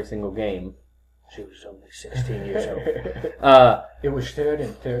for Yeah. every single game. She was only 16 years old. It was 3rd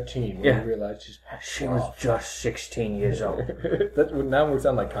and 13 when Yeah. we realized She was just 16 years old. Now we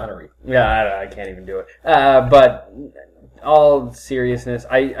sound like Connery. Yeah, I can't even do it. But all seriousness,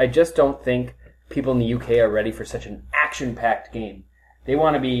 I just don't think people in the UK are ready for such an action-packed game. They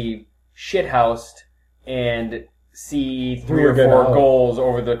want to be shithoused and see 3 or We're getting 4 out. goals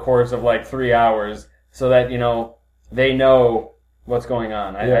over the course of like 3 hours so that, they know what's going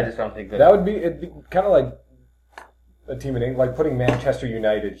on. I Yeah. just don't think that... It'd be kind of like a team in England, like putting Manchester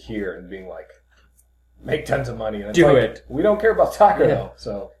United here and being like, make tons of money. And it's Do like, it. We don't care about soccer Yeah. though,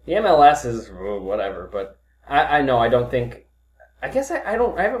 so. The MLS is whatever, but I know I don't think. I guess I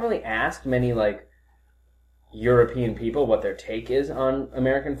haven't really asked many European people what their take is on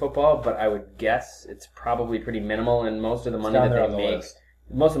American football, but I would guess it's probably pretty minimal, and most of the money that they make,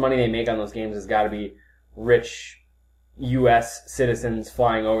 most of the money they make on those games has got to be rich U.S. citizens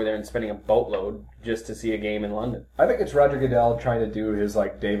flying over there and spending a boatload just to see a game in London. I think it's Roger Goodell trying to do his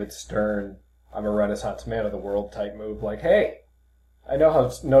like David Stern, I'm a Renaissance man of the world type move. Like, hey,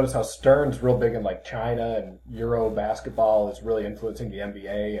 notice how Stern's real big in like China and Euro basketball is really influencing the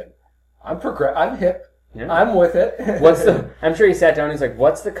NBA, and I'm hip. Yeah. I'm with it. I'm sure he sat down and he's like,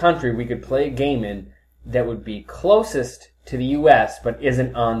 what's the country we could play a game in that would be closest to the U.S. but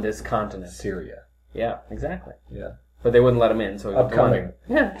isn't on this continent? Syria. Yeah, exactly. Yeah. But they wouldn't let him in, so upcoming.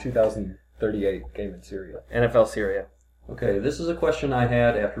 Yeah. 2038 game in Syria. NFL Syria. Okay, this is a question I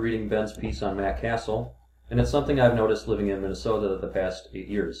had after reading Ben's piece on Matt Castle, and it's something I've noticed living in Minnesota the past 8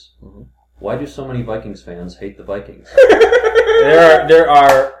 years. Mm-hmm. Why do so many Vikings fans hate the Vikings? There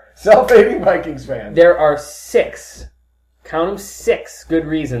are self-hating Vikings fans. There are 6, count them 6 good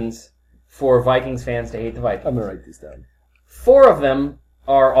reasons for Vikings fans to hate the Vikings. I'm going to write these down. 4 of them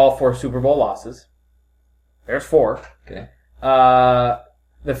are all 4 Super Bowl losses. There's 4. Okay.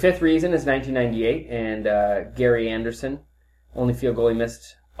 The 5th reason is 1998, and Gary Anderson, only field goal he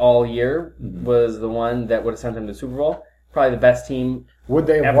missed all year, was the one that would have sent them to the Super Bowl. Probably the best team. Would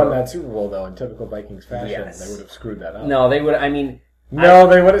they have ever won that Super Bowl, though, in typical Vikings fashion? Yes. They would have screwed that up. No, they would. I mean,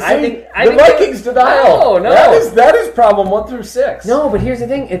 they would have seen the Vikings denial. No. That is problem 1 through 6. No, but here's the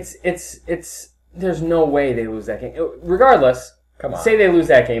thing. It's. There's no way they lose that game. Regardless, come on. Say they lose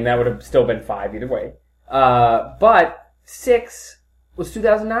that game, that would have still been 5 either way. But 6 was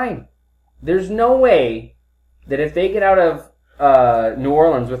 2009. There's no way that if they get out of New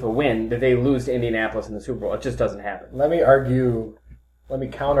Orleans with a win, that they lose to Indianapolis in the Super Bowl. It just doesn't happen. Let me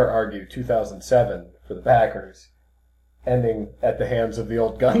counter-argue 2007 for the Packers, ending at the hands of the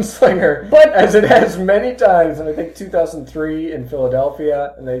old gunslinger, but as it has many times, and I think 2003 in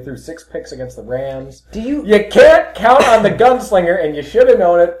Philadelphia, and they threw 6 picks against the Rams. You can't count on the gunslinger, and you should have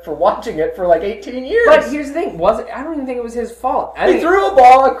known it for watching it for like 18 years. But here's the thing, I don't even think it was his fault. He threw a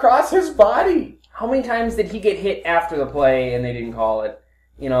ball across his body. How many times did he get hit after the play and they didn't call it?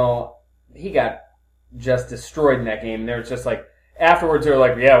 You know, he got just destroyed in that game. They were just like, afterwards, they were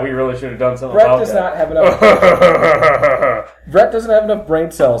like, "Yeah, we really should have done something about that." Brett doesn't have enough brain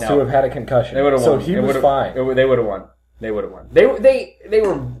cells to have had a concussion. They would have won. So he was fine. They would have won. They would have won. They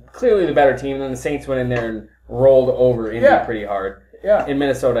were clearly the better team, and then the Saints went in there and rolled over Indy pretty hard. Yeah. In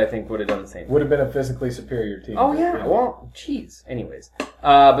Minnesota, I think would have done the same. Would have been a physically superior team. Oh yeah. Well, jeez. Anyways,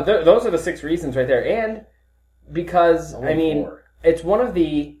 but those are the 6 reasons right there, and because it's one of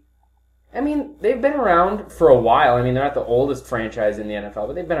the. They've been around for a while. They're not the oldest franchise in the NFL,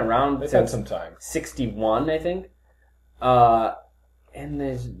 but they've been around since some time. 61, I think. And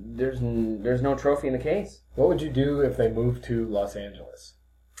there's no trophy in the case. What would you do if they moved to Los Angeles?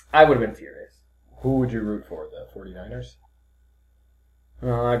 I would have been furious. Who would you root for? The 49ers?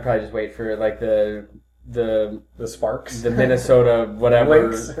 Well, I'd probably just wait for like the Sparks, the Minnesota whatever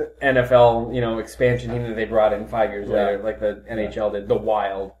NFL expansion team that they brought in 5 years later, like the NHL did. The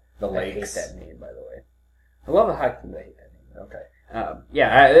Wild. The Lakes. I hate that name, by the way. I love the hockey team. I hate that name. Okay.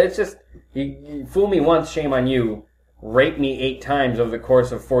 It's just you fool me once, shame on you. Rape me 8 times over the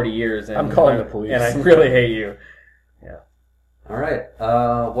course of 40 years. And I'm calling the police. And I really hate you. Yeah. All right.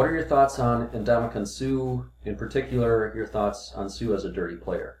 What are your thoughts on Ndamukong Suh? In particular, your thoughts on Suh as a dirty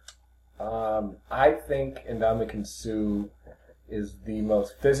player? I think Ndamukong Suh is the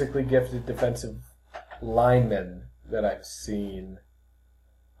most physically gifted defensive lineman that I've seen.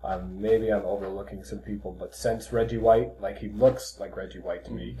 Maybe I'm overlooking some people, but since Reggie White, he looks like Reggie White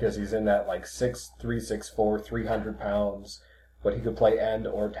to me because he's in that 6'3", 6'4", 300 pounds, but he could play end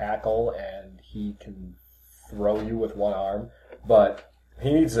or tackle, and he can throw you with one arm. But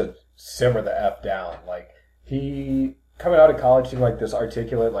he needs to simmer the F down. He coming out of college seemed like this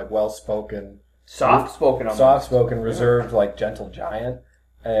articulate, well-spoken, soft-spoken, reserved, gentle giant,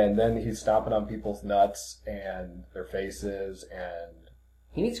 and then he's stomping on people's nuts and their faces and.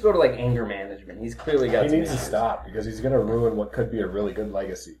 He needs to go to anger management. He's clearly got. He needs to stop because he's going to ruin what could be a really good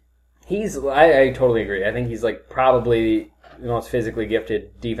legacy. I totally agree. I think he's probably the most physically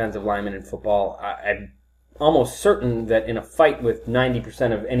gifted defensive lineman in football. I'm almost certain that in a fight with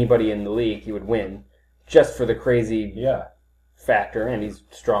 90% of anybody in the league, he would win, just for the crazy factor. And he's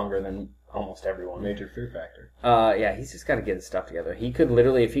stronger than almost everyone. Major fear factor. He's just got to get his stuff together. He could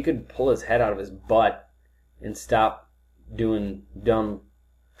literally, if he could pull his head out of his butt and stop doing dumb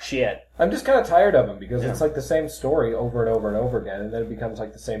shit. I'm just kind of tired of him because it's the same story over and over and over again, and then it becomes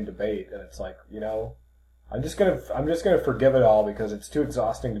the same debate, and it's I'm just gonna forgive it all because it's too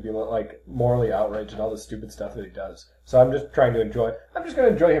exhausting to be like morally outraged at all the stupid stuff that he does. So I'm just trying to enjoy. I'm just gonna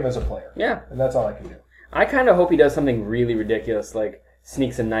enjoy him as a player. Yeah, and that's all I can do. I kind of hope he does something really ridiculous, like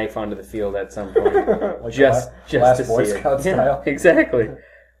sneaks a knife onto the field at some point, like just last to Boy see Scout it. style. Yeah, exactly.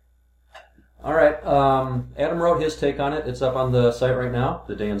 All right. Adam wrote his take on it. It's up on the site right now,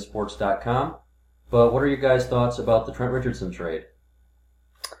 thedayinsports.com. But what are your guys' thoughts about the Trent Richardson trade?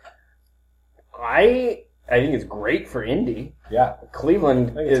 I think it's great for Indy. Yeah,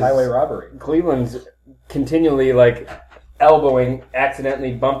 Cleveland I think it's highway robbery. Cleveland's continually like elbowing,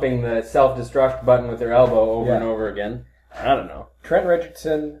 accidentally bumping the self-destruct button with their elbow over and over again. I don't know. Trent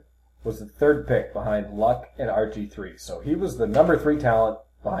Richardson was the third pick behind Luck and RG3, so he was the number 3 talent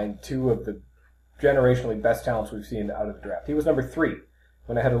behind 2 of the generationally best talents we've seen out of the draft. He was number 3.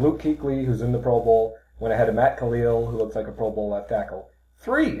 When I had a Luke Kuechly, who's in the Pro Bowl, when I had a Matt Khalil, who looks like a Pro Bowl left tackle,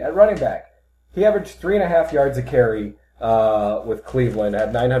 3 at running back. He averaged 3.5 yards a carry with Cleveland,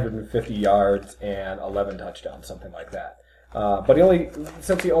 had 950 yards and 11 touchdowns, something like that. But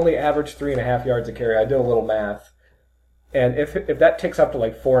since he only averaged 3.5 yards a carry, I did a little math, and if that ticks up to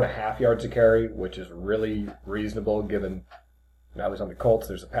like 4.5 yards a carry, which is really reasonable given now he's on the Colts,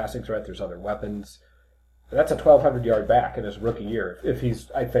 there's a passing threat, there's other weapons. That's a 1,200 yard back in his rookie year if he's,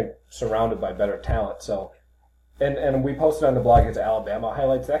 I think, surrounded by better talent. So, and we posted on the blog his Alabama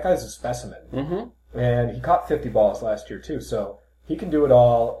highlights. That guy's a specimen, and he caught 50 balls last year too. So he can do it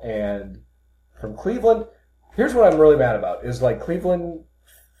all. And from Cleveland, here's what I'm really mad about is like Cleveland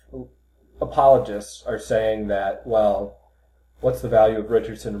apologists are saying that, well, what's the value of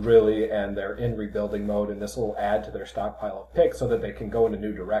Richardson really, and they're in rebuilding mode, and this will add to their stockpile of picks so that they can go in a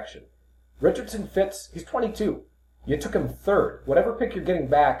new direction. Richardson fits, he's 22. You took him third. Whatever pick you're getting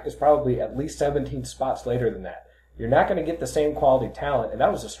back is probably at least 17 spots later than that. You're not going to get the same quality talent, and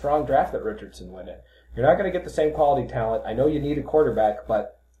that was a strong draft that Richardson went in. You're not going to get the same quality talent. I know you need a quarterback,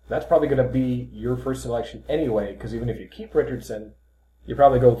 but that's probably going to be your first selection anyway, because even if you keep Richardson, you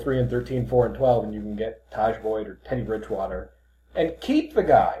probably go 3-13, 4-12, and you can get Taj Boyd or Teddy Bridgewater. And keep the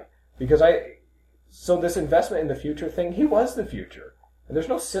guy, because so this investment in the future thing, he was the future. And there's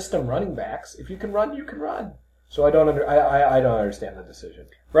no system running backs. If you can run, you can run. So I don't understand the decision.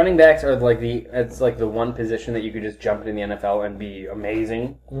 Running backs are like it's like the one position that you could just jump into the NFL and be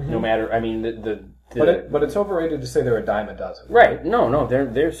amazing, no matter. I mean, but it's overrated to say they're a dime a dozen. Right? No,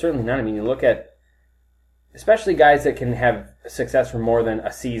 they're certainly not. I mean, you look at especially guys that can have success for more than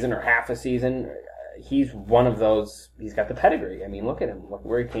a season or half a season. He's one of those. He's got the pedigree. I mean, look at him. Look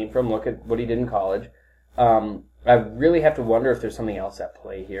where he came from. Look at what he did in college. I really have to wonder if there's something else at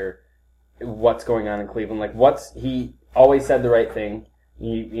play here. What's going on in Cleveland? Like, he always said the right thing.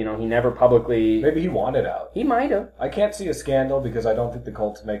 He never publicly. Maybe he wanted out. He might have. I can't see a scandal because I don't think the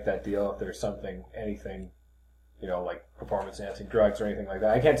Colts make that deal if there's anything, like performance-enhancing drugs or anything like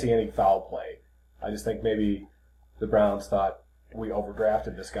that. I can't see any foul play. I just think maybe the Browns thought we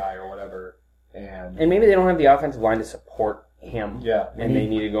overdrafted this guy or whatever. And maybe they don't have the offensive line to support him. Yeah. And they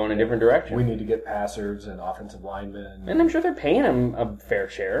need to go in a different direction. We need to get passers and offensive linemen. And I'm sure they're paying him a fair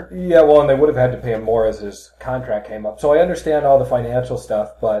share. Yeah, well, and they would have had to pay him more as his contract came up. So I understand all the financial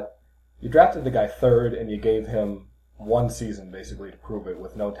stuff, but you drafted the guy third and you gave him one season basically to prove it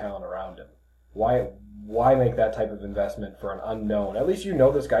with no talent around him. Why make that type of investment for an unknown? At least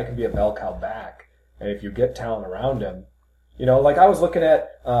this guy can be a bell cow back. And if you get talent around him, like I was looking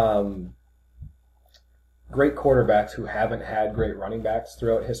at great quarterbacks who haven't had great running backs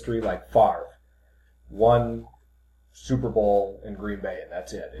throughout history, like Favre. Won Super Bowl in Green Bay, and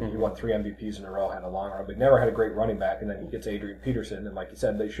that's it. And he won 3 MVPs in a row, had a long run, but never had a great running back, and then he gets Adrian Peterson, and like you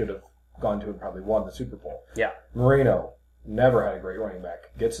said, they should have gone to and probably won the Super Bowl. Yeah. Marino, never had a great running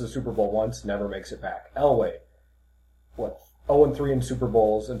back. Gets to the Super Bowl once, never makes it back. Elway, 0-3 in Super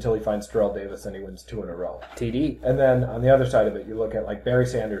Bowls until he finds Terrell Davis, and he wins 2 in a row. TD. And then on the other side of it, you look at like Barry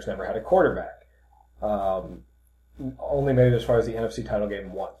Sanders never had a quarterback. Only made it as far as the NFC title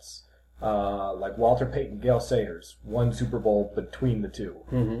game once. Like Walter Payton, Gale Sayers, 1 Super Bowl between the two.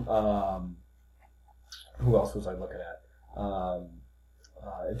 Who else was I looking at?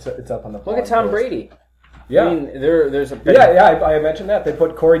 It's up on the. Look at Tom Brady. Yeah, I mean, there's a. I mentioned that they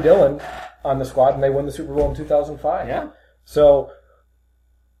put Corey Dillon on the squad and they won the Super Bowl in 2005. Yeah. So,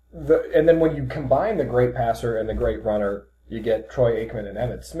 and then when you combine the great passer and the great runner. You get Troy Aikman and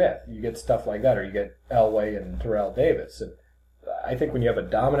Emmitt Smith. You get stuff like that, or you get Elway and Terrell Davis. And I think when you have a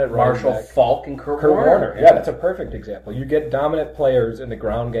dominant Marshall running back, Faulk and Kurt Warner. Yeah, that's a perfect example. You get dominant players in the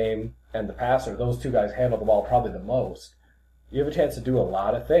ground game and the passer. Those two guys handle the ball probably the most. You have a chance to do a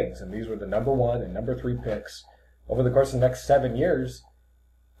lot of things, and these were the number 1 and number 3 picks over the course of the next 7 years.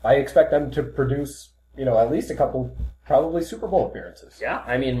 I expect them to produce at least a couple, probably Super Bowl appearances. Yeah,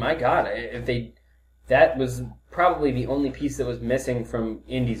 I mean, my God, that was probably the only piece that was missing from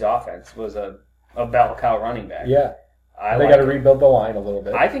Indy's offense was a bell cow running back. Yeah. They got to rebuild the line a little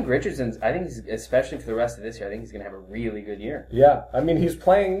bit. I think especially for the rest of this year, I think he's going to have a really good year. Yeah. I mean, he's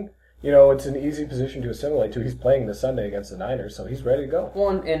playing, it's an easy position to assimilate to. He's playing this Sunday against the Niners, so he's ready to go. Well,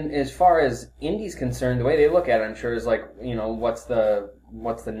 and as far as Indy's concerned, the way they look at it, I'm sure, is like, what's the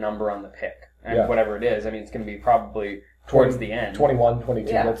number on the pick? And whatever it is, I mean, it's going to be probably towards the end. 21,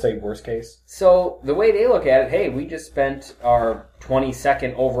 22, let's say worst case. So the way they look at it, hey, we just spent our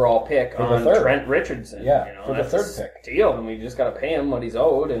 22nd overall pick on Trent Richardson. Yeah, for the third pick. Deal, and we just got to pay him what he's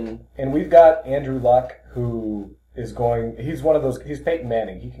owed. And we've got Andrew Luck, who is he's one of those, he's Peyton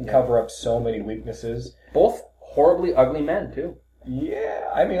Manning. He can cover up so many weaknesses. Both horribly ugly men, too. Yeah,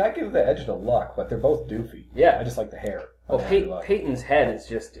 I mean, I give the edge to Luck, but they're both doofy. Yeah. I just like the hair. Well, Peyton's head is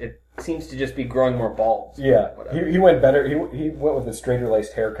it seems to just be growing more balls. Yeah, he went better. He went with a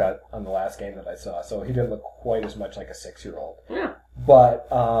straighter-laced haircut on the last game that I saw, so he didn't look quite as much like a 6-year-old. Yeah. But,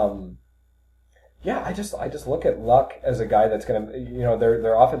 I just look at Luck as a guy that's going to,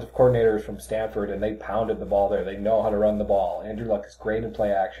 their offensive coordinators from Stanford, and they pounded the ball there. They know how to run the ball. Andrew Luck is great in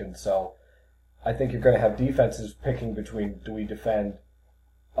play action, so I think you're going to have defenses picking between, do we defend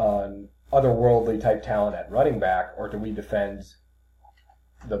otherworldly type talent at running back, or do we defend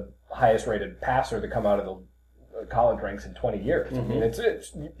the highest rated passer to come out of the college ranks in 20 years? Mm-hmm. I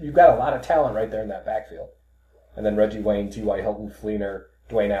mean, you've got a lot of talent right there in that backfield. And then Reggie Wayne, T.Y. Hilton, Fleener,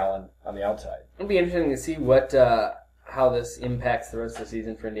 Dwayne Allen on the outside. It'll be interesting to see how this impacts the rest of the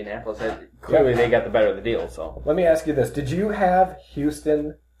season for Indianapolis. Clearly, they got the better of the deal. So let me ask you this: did you have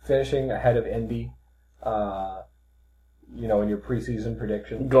Houston finishing ahead of Indy? In your preseason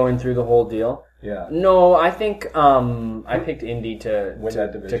prediction? Going through the whole deal? Yeah. No, I think I picked Indy to win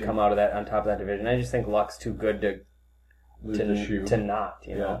that division, to come out of that on top of that division. I just think Luck's too good to lose the shoe. To not,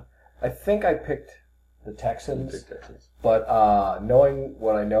 you know. I think I picked the Texans. But knowing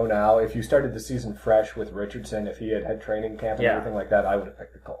what I know now, if you started the season fresh with Richardson, if he had training camp and everything like that, I would have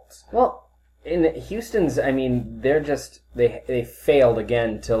picked the Colts. Well, in Houston's, I mean, they're just they failed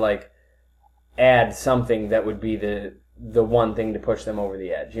again to add something that would be the one thing to push them over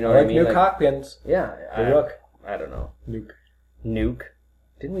the edge. You know what I mean? Nuke Hopkins. Yeah. I don't know. Nuke.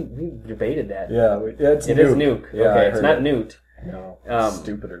 Didn't we debated that? Yeah, it's It Nuke. is Nuke. Yeah, okay, it's not Newt. No,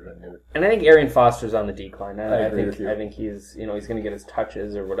 stupider than Newt. And I think Arian Foster's on the decline. I agree with you. I think he's he's going to get his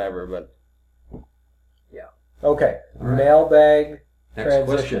touches or whatever, but yeah. Okay, mailbag Next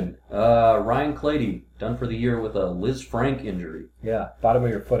transition. question. Ryan Clady, done for the year with a Liz Frank injury. Yeah, bottom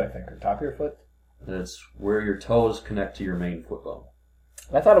of your foot, I think, or top of your foot. That's where your toes connect to your main foot bone.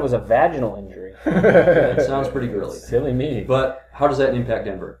 I thought it was a vaginal injury. That sounds pretty girly. Silly me. But how does that impact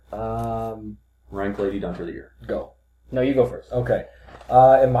Denver? Ryan Clady, done for the year. Go. No, you go first. Okay.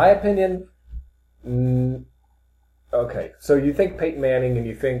 In my opinion, okay. So you think Peyton Manning and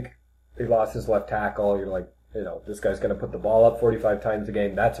you think he lost his left tackle. You're like, this guy's going to put the ball up 45 times a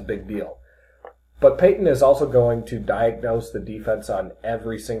game. That's a big deal. But Peyton is also going to diagnose the defense on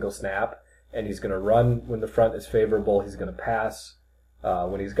every single snap, and he's going to run when the front is favorable. He's going to pass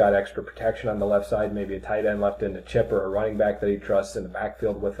when he's got extra protection on the left side, maybe a tight end left in a chip or a running back that he trusts in the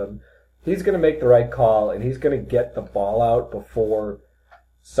backfield with him. He's going to make the right call, and he's going to get the ball out before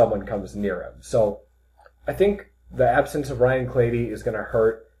someone comes near him. So I think the absence of Ryan Clady is going to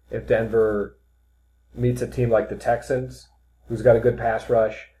hurt if Denver meets a team like the Texans, who's got a good pass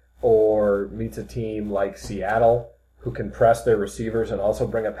rush, or meets a team like Seattle, who can press their receivers and also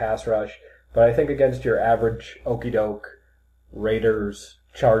bring a pass rush. But I think against your average okie-doke, Raiders,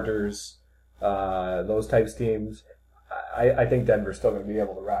 Chargers, those types of teams, I think Denver's still going to be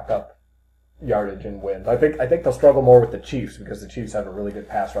able to rack up yardage and wins. I think they'll struggle more with the Chiefs because the Chiefs have a really good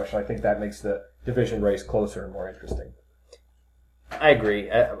pass rush, and I think that makes the division race closer and more interesting. I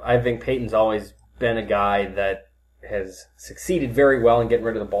agree. I think Peyton's always been a guy that has succeeded very well in getting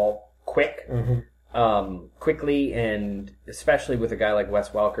rid of the ball quickly, and especially with a guy like Wes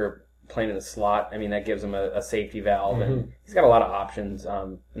Welker playing in the slot. I mean, that gives him a safety valve, and he's got a lot of options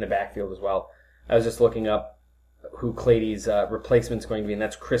in the backfield as well. I was just looking up who Clady's replacement's going to be, and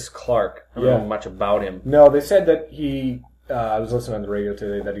that's Chris Clark. I don't know much about him. No, they said that he. I was listening on the radio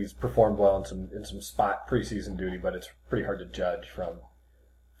today that he's performed well in some spot preseason duty, but it's pretty hard to judge from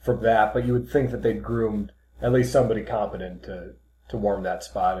that. But you would think that they'd groomed at least somebody competent to warm that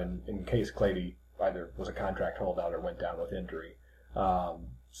spot in case Clady either was a contract holdout or went down with injury.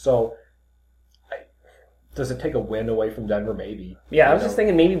 So, does it take a win away from Denver? Maybe. Yeah, I was just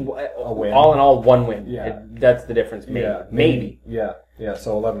thinking maybe a win. All in all, one win. Yeah. That's the difference. Maybe. Yeah, maybe. Yeah. Yeah,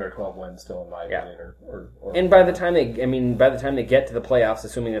 so 11 or 12 wins still in my Yeah. opinion. Or And by the time they get to the playoffs,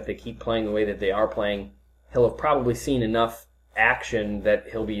 assuming that they keep playing the way that they are playing, he'll have probably seen enough action that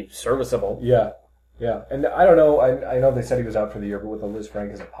he'll be serviceable. Yeah. And I don't know. I know they said he was out for the year, but with a Liz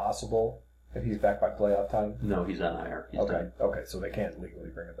Frank, is it possible that he's back by playoff time? No, he's on IR. He's done. Okay, so they can't legally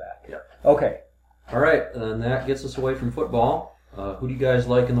bring him back. Yeah. Okay. All right, and that gets us away from football. Who do you guys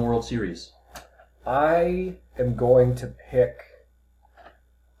like in the World Series? I am going to pick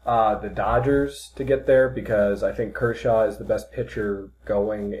the Dodgers to get there because I think Kershaw is the best pitcher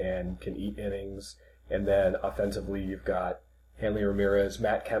going and can eat innings. And then offensively, you've got Hanley Ramirez,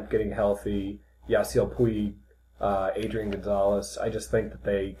 Matt Kemp getting healthy, Yasiel Puig, Adrian Gonzalez. I just think that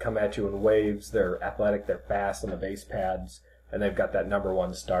they come at you in waves. They're athletic, they're fast on the base pads, and they've got that number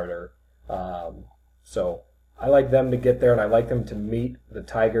one starter. So I like them to get there, and I like them to meet the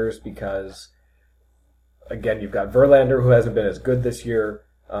Tigers because, again, you've got Verlander, who hasn't been as good this year.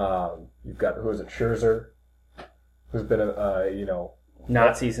 You've got, who is it, Scherzer, who's been,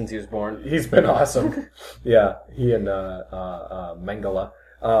 Nazi since he was born. he's been awesome. Yeah, he and Mangala.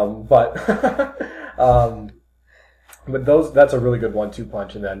 But that's a really good 1-2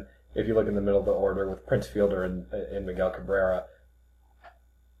 punch. And then if you look in the middle of the order with Prince Fielder and Miguel Cabrera,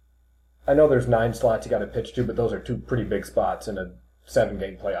 I know there's 9 slots you got to pitch to, but those are 2 pretty big spots in a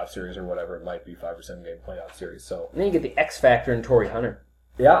 7-game playoff series or whatever it might be, 5 or 7 game playoff series. So And then you get the X factor in Torrey Hunter.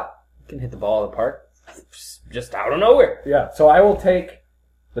 yeah, He can hit the ball out of the park just out of nowhere. yeah. So I will take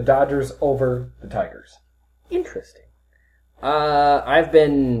the Dodgers over the Tigers. Interesting. I've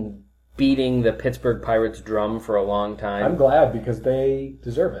been beating the Pittsburgh Pirates drum for a long time. I'm glad because they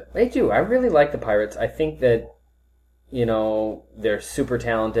deserve it. They do. I really like the Pirates. I think that, they're super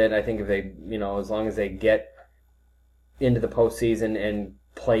talented. I think if they, as long as they get into the postseason and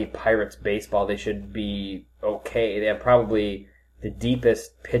play Pirates baseball, they should be okay. They have probably the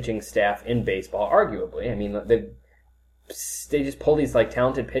deepest pitching staff in baseball, arguably. I mean, they just pull these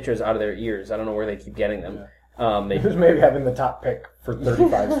talented pitchers out of their ears. I don't know where they keep getting them. They was maybe having the top pick for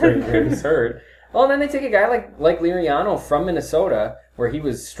 35 straight years. Heard. Well, and then they take a guy like Liriano from Minnesota, where he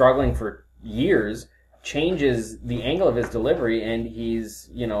was struggling for years, changes the angle of his delivery, and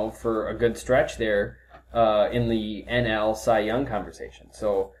he's, for a good stretch there in the NL Cy Young conversation.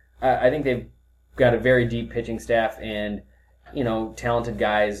 So I think they've got a very deep pitching staff and, talented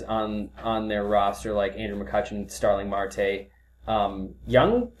guys on their roster like Andrew McCutchen, Starling Marte.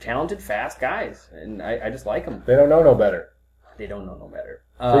 Young, talented, fast guys, and I just like them. They don't know no better. They don't know no better.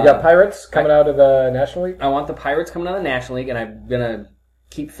 So we got Pirates coming out of the National League? I want the Pirates coming out of the National League, and I'm going to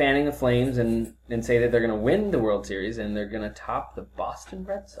keep fanning the flames and say that they're going to win the World Series, and they're going to top the Boston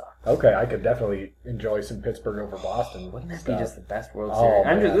Red Sox. Okay, I could definitely enjoy some Pittsburgh over Boston. Wouldn't that be just the best World Oh,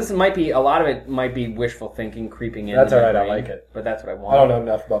 Series? man. A lot of it might be wishful thinking creeping in. That's my all right, I brain, like it. But that's what I want. I don't know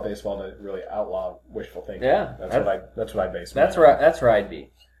enough about baseball to really outlaw wishful thinking. Yeah, That's what I base That's mine on. where I'd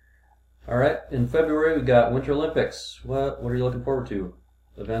be. All right, in February we got Winter Olympics. What are you looking forward to?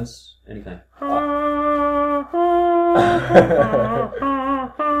 Events? Anything?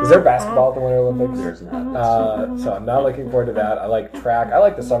 Is there basketball at the Winter Olympics? There's not. So I'm not looking forward to that. I like track. I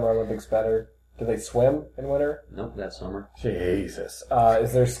like the Summer Olympics better. Do they swim in winter? Nope, that's summer. Jesus.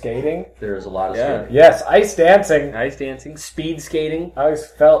 Is there skating? There's a lot of Yeah. skating. Yes, ice dancing. Ice dancing, speed skating. I always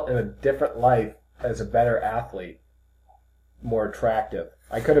felt in a different life as a better athlete, more attractive.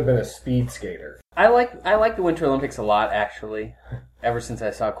 I could have been a speed skater. I like the Winter Olympics a lot, actually. Ever since I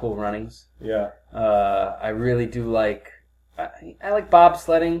saw Cool Runnings, Yeah. I really do like. I like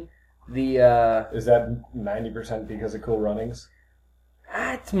bobsledding. Is that 90% because of Cool Runnings?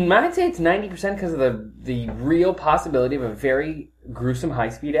 I'd say it's 90% because of the real possibility of a very gruesome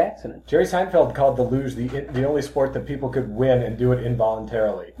high-speed accident. Jerry Seinfeld called the luge the only sport that people could win and do it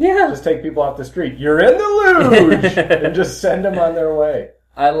involuntarily. Yeah. Just take people off the street. You're in the luge! And just send them on their way.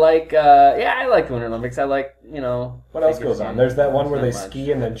 I like the Winter Olympics. I like, What else goes on? There's that one where they Not much.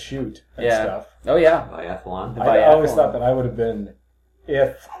 ski and then shoot and Yeah. stuff. Oh, yeah. Biathlon. I always biathlon. thought that I would have been,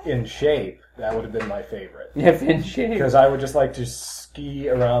 if in shape, that would have been my favorite. If in shape. Because I would just like to ski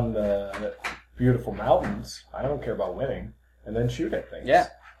around the beautiful mountains. I don't care about winning. And then shoot at things. Yeah.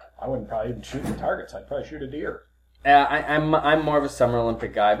 I wouldn't probably even shoot the targets. I'd probably shoot a deer. I'm more of a Summer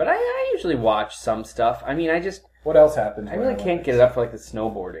Olympic guy, but I usually watch some stuff. I mean, I What else happens? really when can't get it up for like the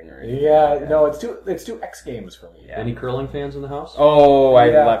snowboarding or anything. Yeah, like that. no, it's too X Games for me. Yeah. Any curling fans in the house? Oh, I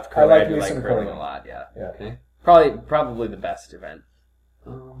Yeah, left I curling. like I do me like some curling curling. a lot. Yeah, Okay. probably the best event.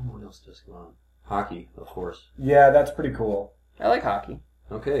 What else does go on? Hockey, of course. Yeah, that's pretty cool. I like hockey.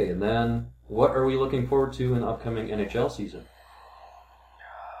 Okay, and then what are we looking forward to in the upcoming NHL season?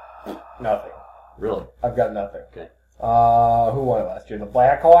 Nothing. Really? I've got nothing. Okay. Who won it last year? The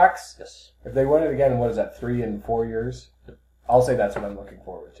Blackhawks? Yes. If they win it again, what is that, 3 and 4 years? I'll say that's what I'm looking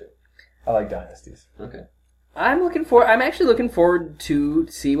forward to. I like dynasties. Okay. I'm actually looking forward to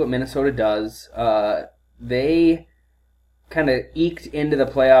see what Minnesota does. They kind of eked into the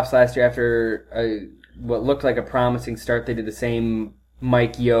playoffs last year after what looked like a promising start. They did the same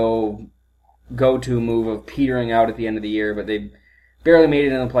Mike Yeo go-to move of petering out at the end of the year, but they barely made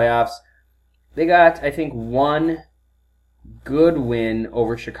it in the playoffs. They got, I think, one good win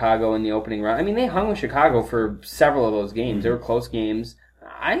over Chicago in the opening round. I mean, they hung with Chicago for several of those games. They were close games.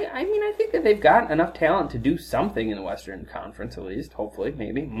 I think that they've got enough talent to do something in the Western Conference, at least. Hopefully,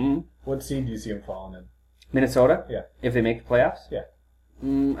 maybe. What seed do you see them falling in? Minnesota? Yeah. If they make the playoffs? Yeah.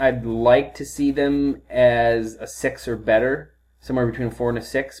 I'd like to see them as a 6 or better, somewhere between a 4 and a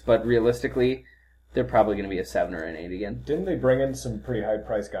 6, but realistically, they're probably going to be a 7 or an 8 again. Didn't they bring in some pretty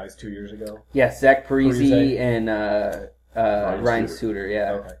high-priced guys 2 years ago? Yes, Zach Parise Parise. and Ryan Suter,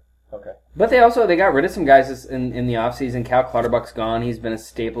 yeah. Okay. But they got rid of some guys in the offseason. Cal Clutterbuck's gone. He's been a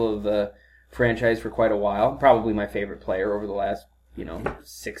staple of the franchise for quite a while. Probably my favorite player over the last,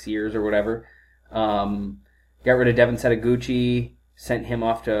 6 years or whatever. Got rid of Devin Setaguchi, sent him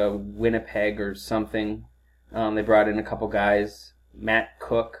off to Winnipeg or something. They brought in a couple guys. Matt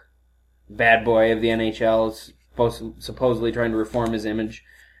Cook, bad boy of the NHL, is supposedly trying to reform his image.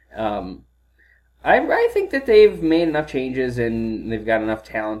 I think that they've made enough changes and they've got enough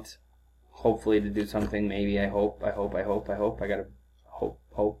talent, hopefully, to do something. Maybe. I hope. I gotta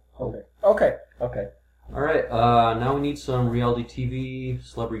hope. Okay. All right. Now we need some reality TV,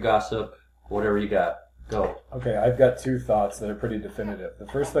 celebrity gossip, whatever you got. Go. Okay, I've got 2 thoughts that are pretty definitive. The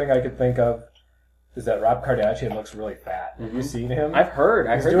first thing I could think of is that Rob Kardashian looks really fat. Have you seen him? I've heard.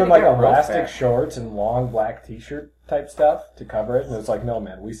 He's that doing he like got real elastic fat. shorts and long black t-shirt type stuff to cover it. And it's like, no,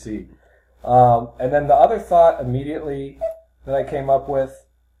 man, we see. And then the other thought immediately that I came up with,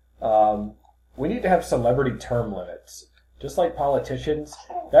 we need to have celebrity term limits. Just like politicians,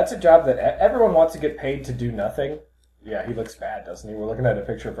 that's a job that everyone wants to get paid to do nothing. Yeah, he looks fat, doesn't he? We're looking at a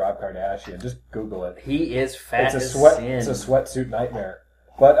picture of Rob Kardashian. Just Google it. He is fat It's as sin. It's a sweatsuit nightmare.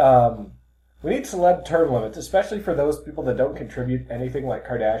 But we need celeb term limits, especially for those people that don't contribute anything like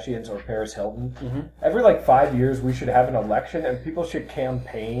Kardashians or Paris Hilton. Mm-hmm. Every 5 years, we should have an election, and people should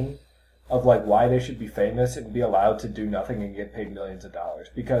campaign of why they should be famous and be allowed to do nothing and get paid millions of dollars.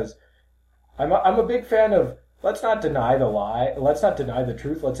 Because I'm a big fan of, let's not deny the lie, let's not deny the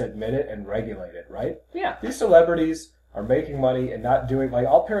truth, let's admit it and regulate it, right? Yeah. These celebrities are making money and not doing,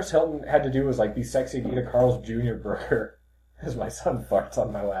 all Paris Hilton had to do was be sexy and eat a Carl's Jr. burger, as my son farts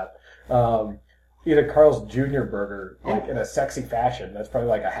on my lap. Eat a Carl's Jr. burger in a sexy fashion. That's probably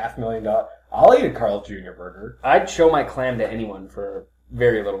 $500,000. I'll eat a Carl's Jr. burger. I'd show my clam to anyone for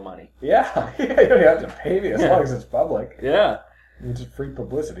very little money. Yeah, you don't have to pay me as long as it's public. Yeah. It's just free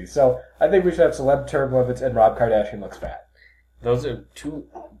publicity. So I think we should have celeb term limits, and Rob Kardashian looks fat. Those are 2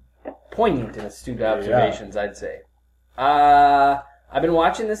 poignant and astute observations, I'd say. I've been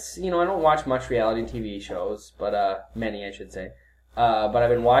watching this, I don't watch much reality TV shows, but many, I should say. But I've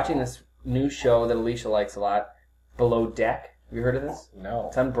been watching this new show that Alicia likes a lot, Below Deck. Have you heard of this? No.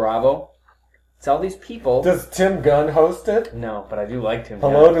 It's on Bravo. It's all these people. Does Tim Gunn host it? No, but I do like Tim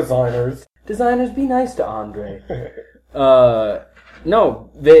Hello, Gunn. designers. Designers, be nice to Andre. No,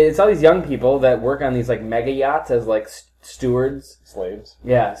 it's all these young people that work on these mega yachts as stewards. Slaves.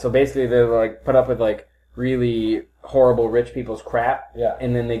 Yeah, so basically they're put up with really horrible rich people's crap. Yeah.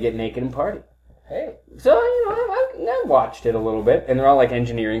 And then they get naked and party. Hey. So, I watched it a little bit, and they're all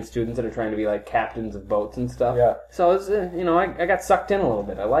engineering students that are trying to be captains of boats and stuff. Yeah. So it's I got sucked in a little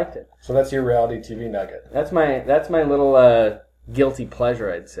bit. I liked it. So that's your reality TV nugget. That's my little guilty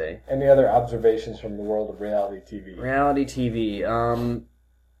pleasure, I'd say. Any other observations from the world of reality TV? Reality TV.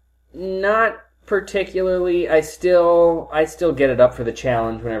 Not particularly. I still get it up for the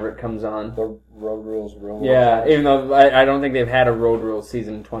challenge whenever it comes on. The Road Rules Real Yeah, World even though I don't think they've had a Road Rules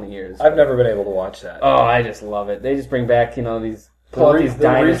season in 20 years. I've never been able to watch that. Oh, I just love it. They just bring back, these The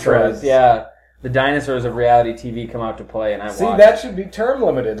dinosaurs. retreads. Yeah. The dinosaurs of reality TV come out to play, and I See, watch. that should be term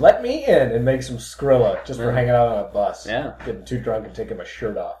limited. Let me in and make some Skrilla just for hanging out on a bus. Yeah. Getting too drunk and taking my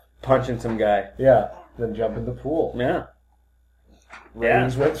shirt off. Punching some guy. Yeah. Then jump in the pool. Yeah.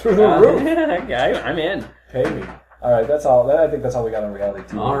 Ratings went through the roof. I'm in. Pay me. All right, that's all. I think that's all we got on reality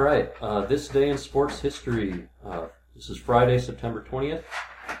TV. All right. This day in sports history. This is Friday, September 20th.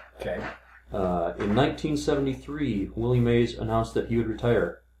 Okay. In 1973, Willie Mays announced that he would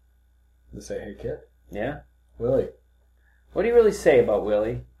retire. To say, hey, kid. Yeah. Willie. What do you really say about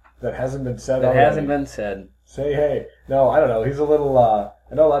Willie? That hasn't been said That already. hasn't been said. Say hey. No, I don't know. He's a little, I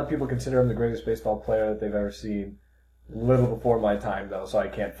know a lot of people consider him the greatest baseball player that they've ever seen. A little before my time, though, so I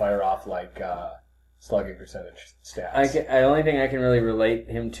can't fire off like slugging percentage stats. The only thing I can really relate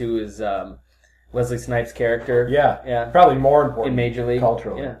him to is Wesley Snipes' character. Yeah. Probably more important in Major League.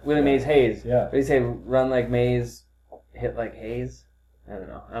 culturally. Yeah, Willie Mays Hayes. Yeah. What do you say? Run like Mays, hit like Hayes. I don't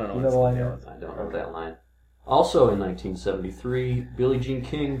know. You know the line? I don't know that line. Also in 1973, Billie Jean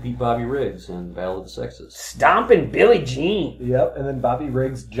King beat Bobby Riggs in Battle of the Sexes. Stomping Billie Jean. Yep, and then Bobby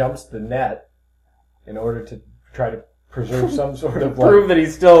Riggs jumps the net in order to try to preserve some sort of Prove that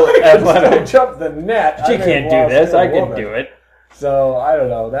he's still athletic. Jump the net. She can't do this. I can do it. So I don't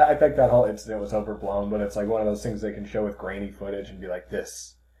know. I think that whole incident was overblown, but it's like one of those things they can show with grainy footage and be like,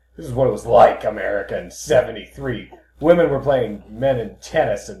 "This is what it was like, America in '73. Women were playing men in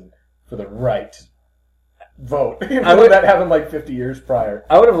tennis and for the right to vote." That happened like 50 years prior.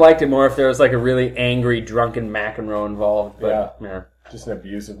 I would have liked it more if there was like a really angry, drunken McEnroe involved. But, yeah. Just an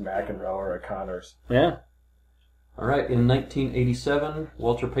abusive McEnroe or a Connors. Yeah. All right, in 1987,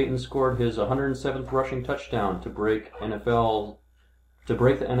 Walter Payton scored his 107th rushing touchdown to break the NFL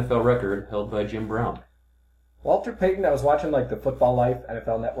record held by Jim Brown. Walter Payton, I was watching like the Football Life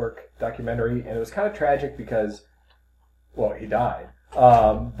NFL Network documentary, and it was kind of tragic because, well, he died,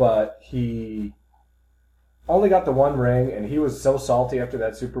 but he only got the one ring, and he was so salty after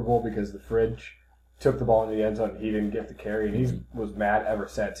that Super Bowl because the fridge took the ball in the end zone and he didn't get the carry, and he was mad ever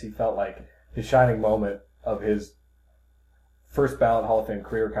since. He felt like his shining moment of his first ballot Hall of Fame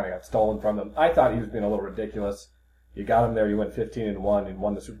career kind of got stolen from him. I thought he was being a little ridiculous. You got him there, you went 15-1 and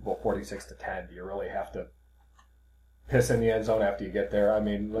won the Super Bowl 46-10. Do you really have to piss in the end zone after you get there? I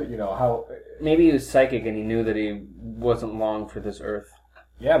mean, you know, how... Maybe he was psychic and he knew that he wasn't long for this earth.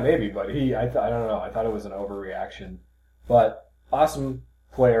 Yeah, maybe, but I don't know. I thought it was an overreaction. But awesome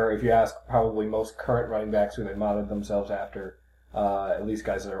player, if you ask probably most current running backs who they modeled themselves after, at least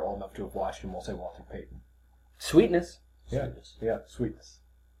guys that are old enough to have watched him, will say Walter Payton. Sweetness. Yeah, sweetness.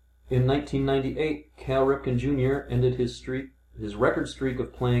 In 1998, Cal Ripken Jr. ended his record streak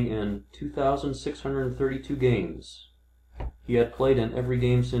of playing in 2,632 games. He had played in every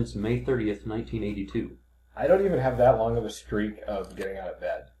game since May 30th, 1982. I don't even have that long of a streak of getting out of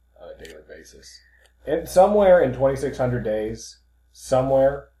bed on a daily basis. And somewhere in 2,600 days,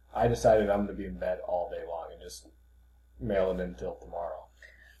 I decided I'm going to be in bed all day long and just mail it in until tomorrow.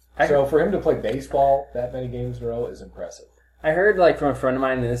 So for him to play baseball that many games in a row is impressive. I heard from a friend of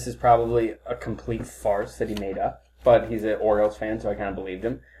mine, and this is probably a complete farce that he made up, but he's an Orioles fan, so I kind of believed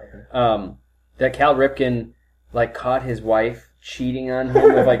him. Okay. That Cal Ripken caught his wife cheating on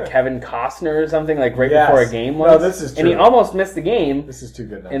him with Kevin Costner or something before a game once. No, this is true. And he almost missed the game. This is too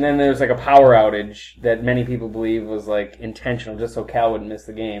good. And then there's a power outage that many people believe was intentional, just so Cal wouldn't miss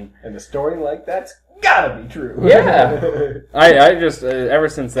the game. And the story that's gotta be true. Yeah. I just ever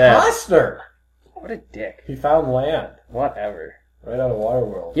since that. Costner. What a dick. He found land. Whatever. Right out of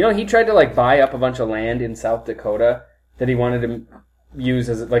Waterworld. You know, he tried to buy up a bunch of land in South Dakota that he wanted to use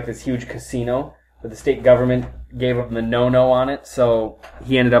as this huge casino, but the state government gave him the no-no on it, so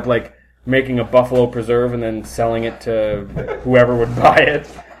he ended up making a buffalo preserve and then selling it to whoever would buy it.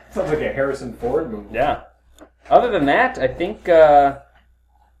 Sounds like a Harrison Ford movie. Yeah. Other than that, I think, where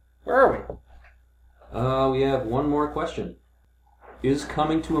are we? We have one more question. Is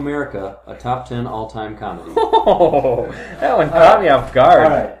Coming to America a top 10 all-time comedy? Oh, that one caught me off guard.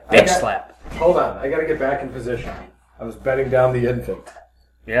 All right. Bitch slap. Hold on. I got to get back in position. I was bedding down the infant.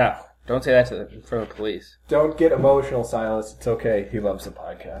 Yeah. Don't say that in front of the police. Don't get emotional, Silas. It's okay. He loves the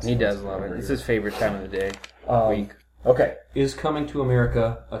podcast. He does love it. It's his favorite time of the day. Week. Okay. Is Coming to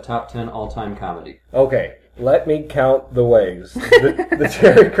America a top 10 all-time comedy? Okay. Let me count the ways. The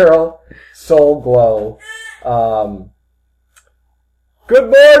Cherry Curl, Soul Glow, Good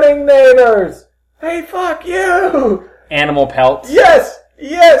morning, neighbors! Hey, fuck you! Animal pelts. Yes!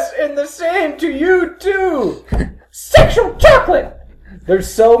 Yes! And the same to you, too! Sexual chocolate! There's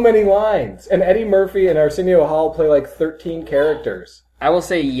so many lines. And Eddie Murphy and Arsenio Hall play 13 characters. I will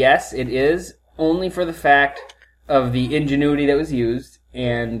say yes, it is, only for the fact of the ingenuity that was used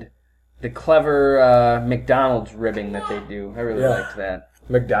and the clever McDonald's ribbing that they do. I really liked that.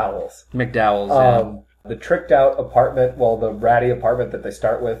 McDowell's. Yeah. The tricked out apartment, the ratty apartment that they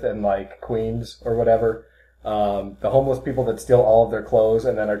start with in Queens or whatever. The homeless people that steal all of their clothes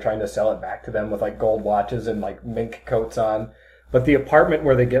and then are trying to sell it back to them with gold watches and mink coats on. But the apartment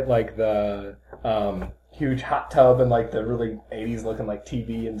where they get the huge hot tub and the really 80s looking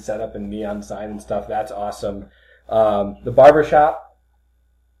TV and setup and neon sign and stuff, that's awesome. The barbershop.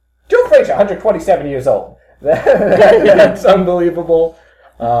 Joe Frazier, 127 years old. That's unbelievable.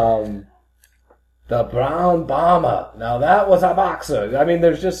 The Brown Bomber. Now that was a boxer. I mean,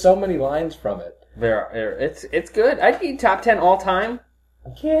 there's just so many lines from it It's good. I'd be top 10 all time.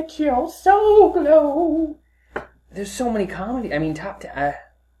 Get your soul glow. There's so many comedy. I mean, top 10.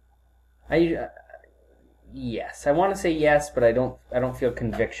 Yes, I want to say yes, but I don't feel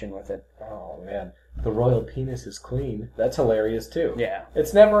conviction with it. Oh man, the royal penis is clean. That's hilarious too. Yeah.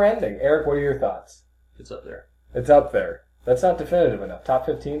 It's never ending. Eric, what are your thoughts? It's up there. It's up there. That's not definitive enough. Top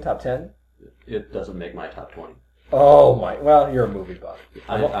 15, top 10? It doesn't make my top 20. Oh my! Well, you're a movie buff.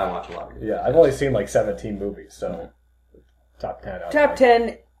 I watch a lot of movies. Yeah, I've only seen like 17 movies, so top 10. Top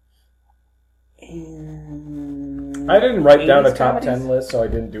 10. I didn't write down a 80s top comedies? 10 list, so I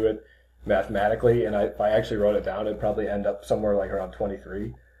didn't do it mathematically, and if I actually wrote it down, it'd probably end up somewhere like around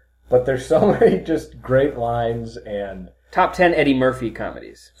 23. But there's so many just great lines, and Top 10 Eddie Murphy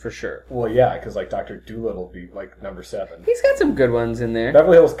comedies, for sure. well, yeah, because like Dr. Dolittle would be like number 7. He's got some good ones in there.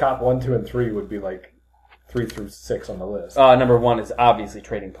 Beverly Hills Cop 1, 2, and 3 would be like 3 through 6 on the list. Number 1 is obviously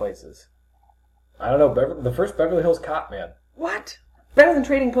Trading Places. I don't know, the first Beverly Hills Cop, man, What? Better than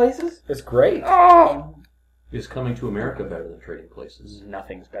Trading Places? it's great. Oh! Is Coming to America better than Trading Places?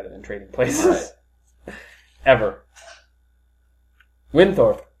 Nothing's better than Trading Places. Ever.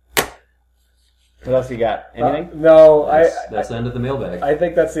 Winthorpe. What else you got? Anything? No, That's the end of the mailbag. I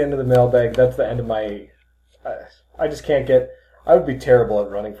think that's the end of the mailbag. That's the end of my. I just can't get. I would be terrible at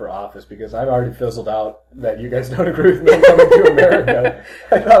running for office because I'm already fizzled out that you guys don't agree with me on Coming to America.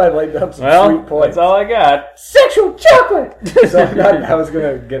 I thought I laid down some sweet points. That's all I got. Sexual chocolate! So I thought I was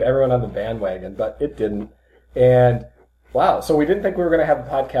going to get everyone on the bandwagon, but it didn't. And wow, so we didn't think we were going to have a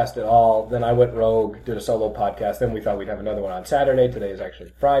podcast at all. Then I went rogue, did a solo podcast. Then we thought we'd have another one on Saturday. Today is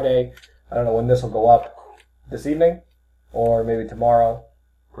actually Friday. I don't know when this will go up. This evening? Or maybe tomorrow?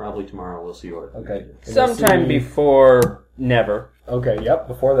 Probably tomorrow. We'll see what. Okay. And Sometime you'll see- before never. Okay, yep,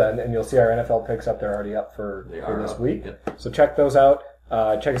 before then. And you'll see our NFL picks up. They're already up for this up. week. Yep. So check those out.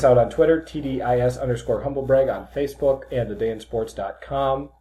 Check us out on Twitter, TDIS_Humblebrag on Facebook, and thedayinsports.com.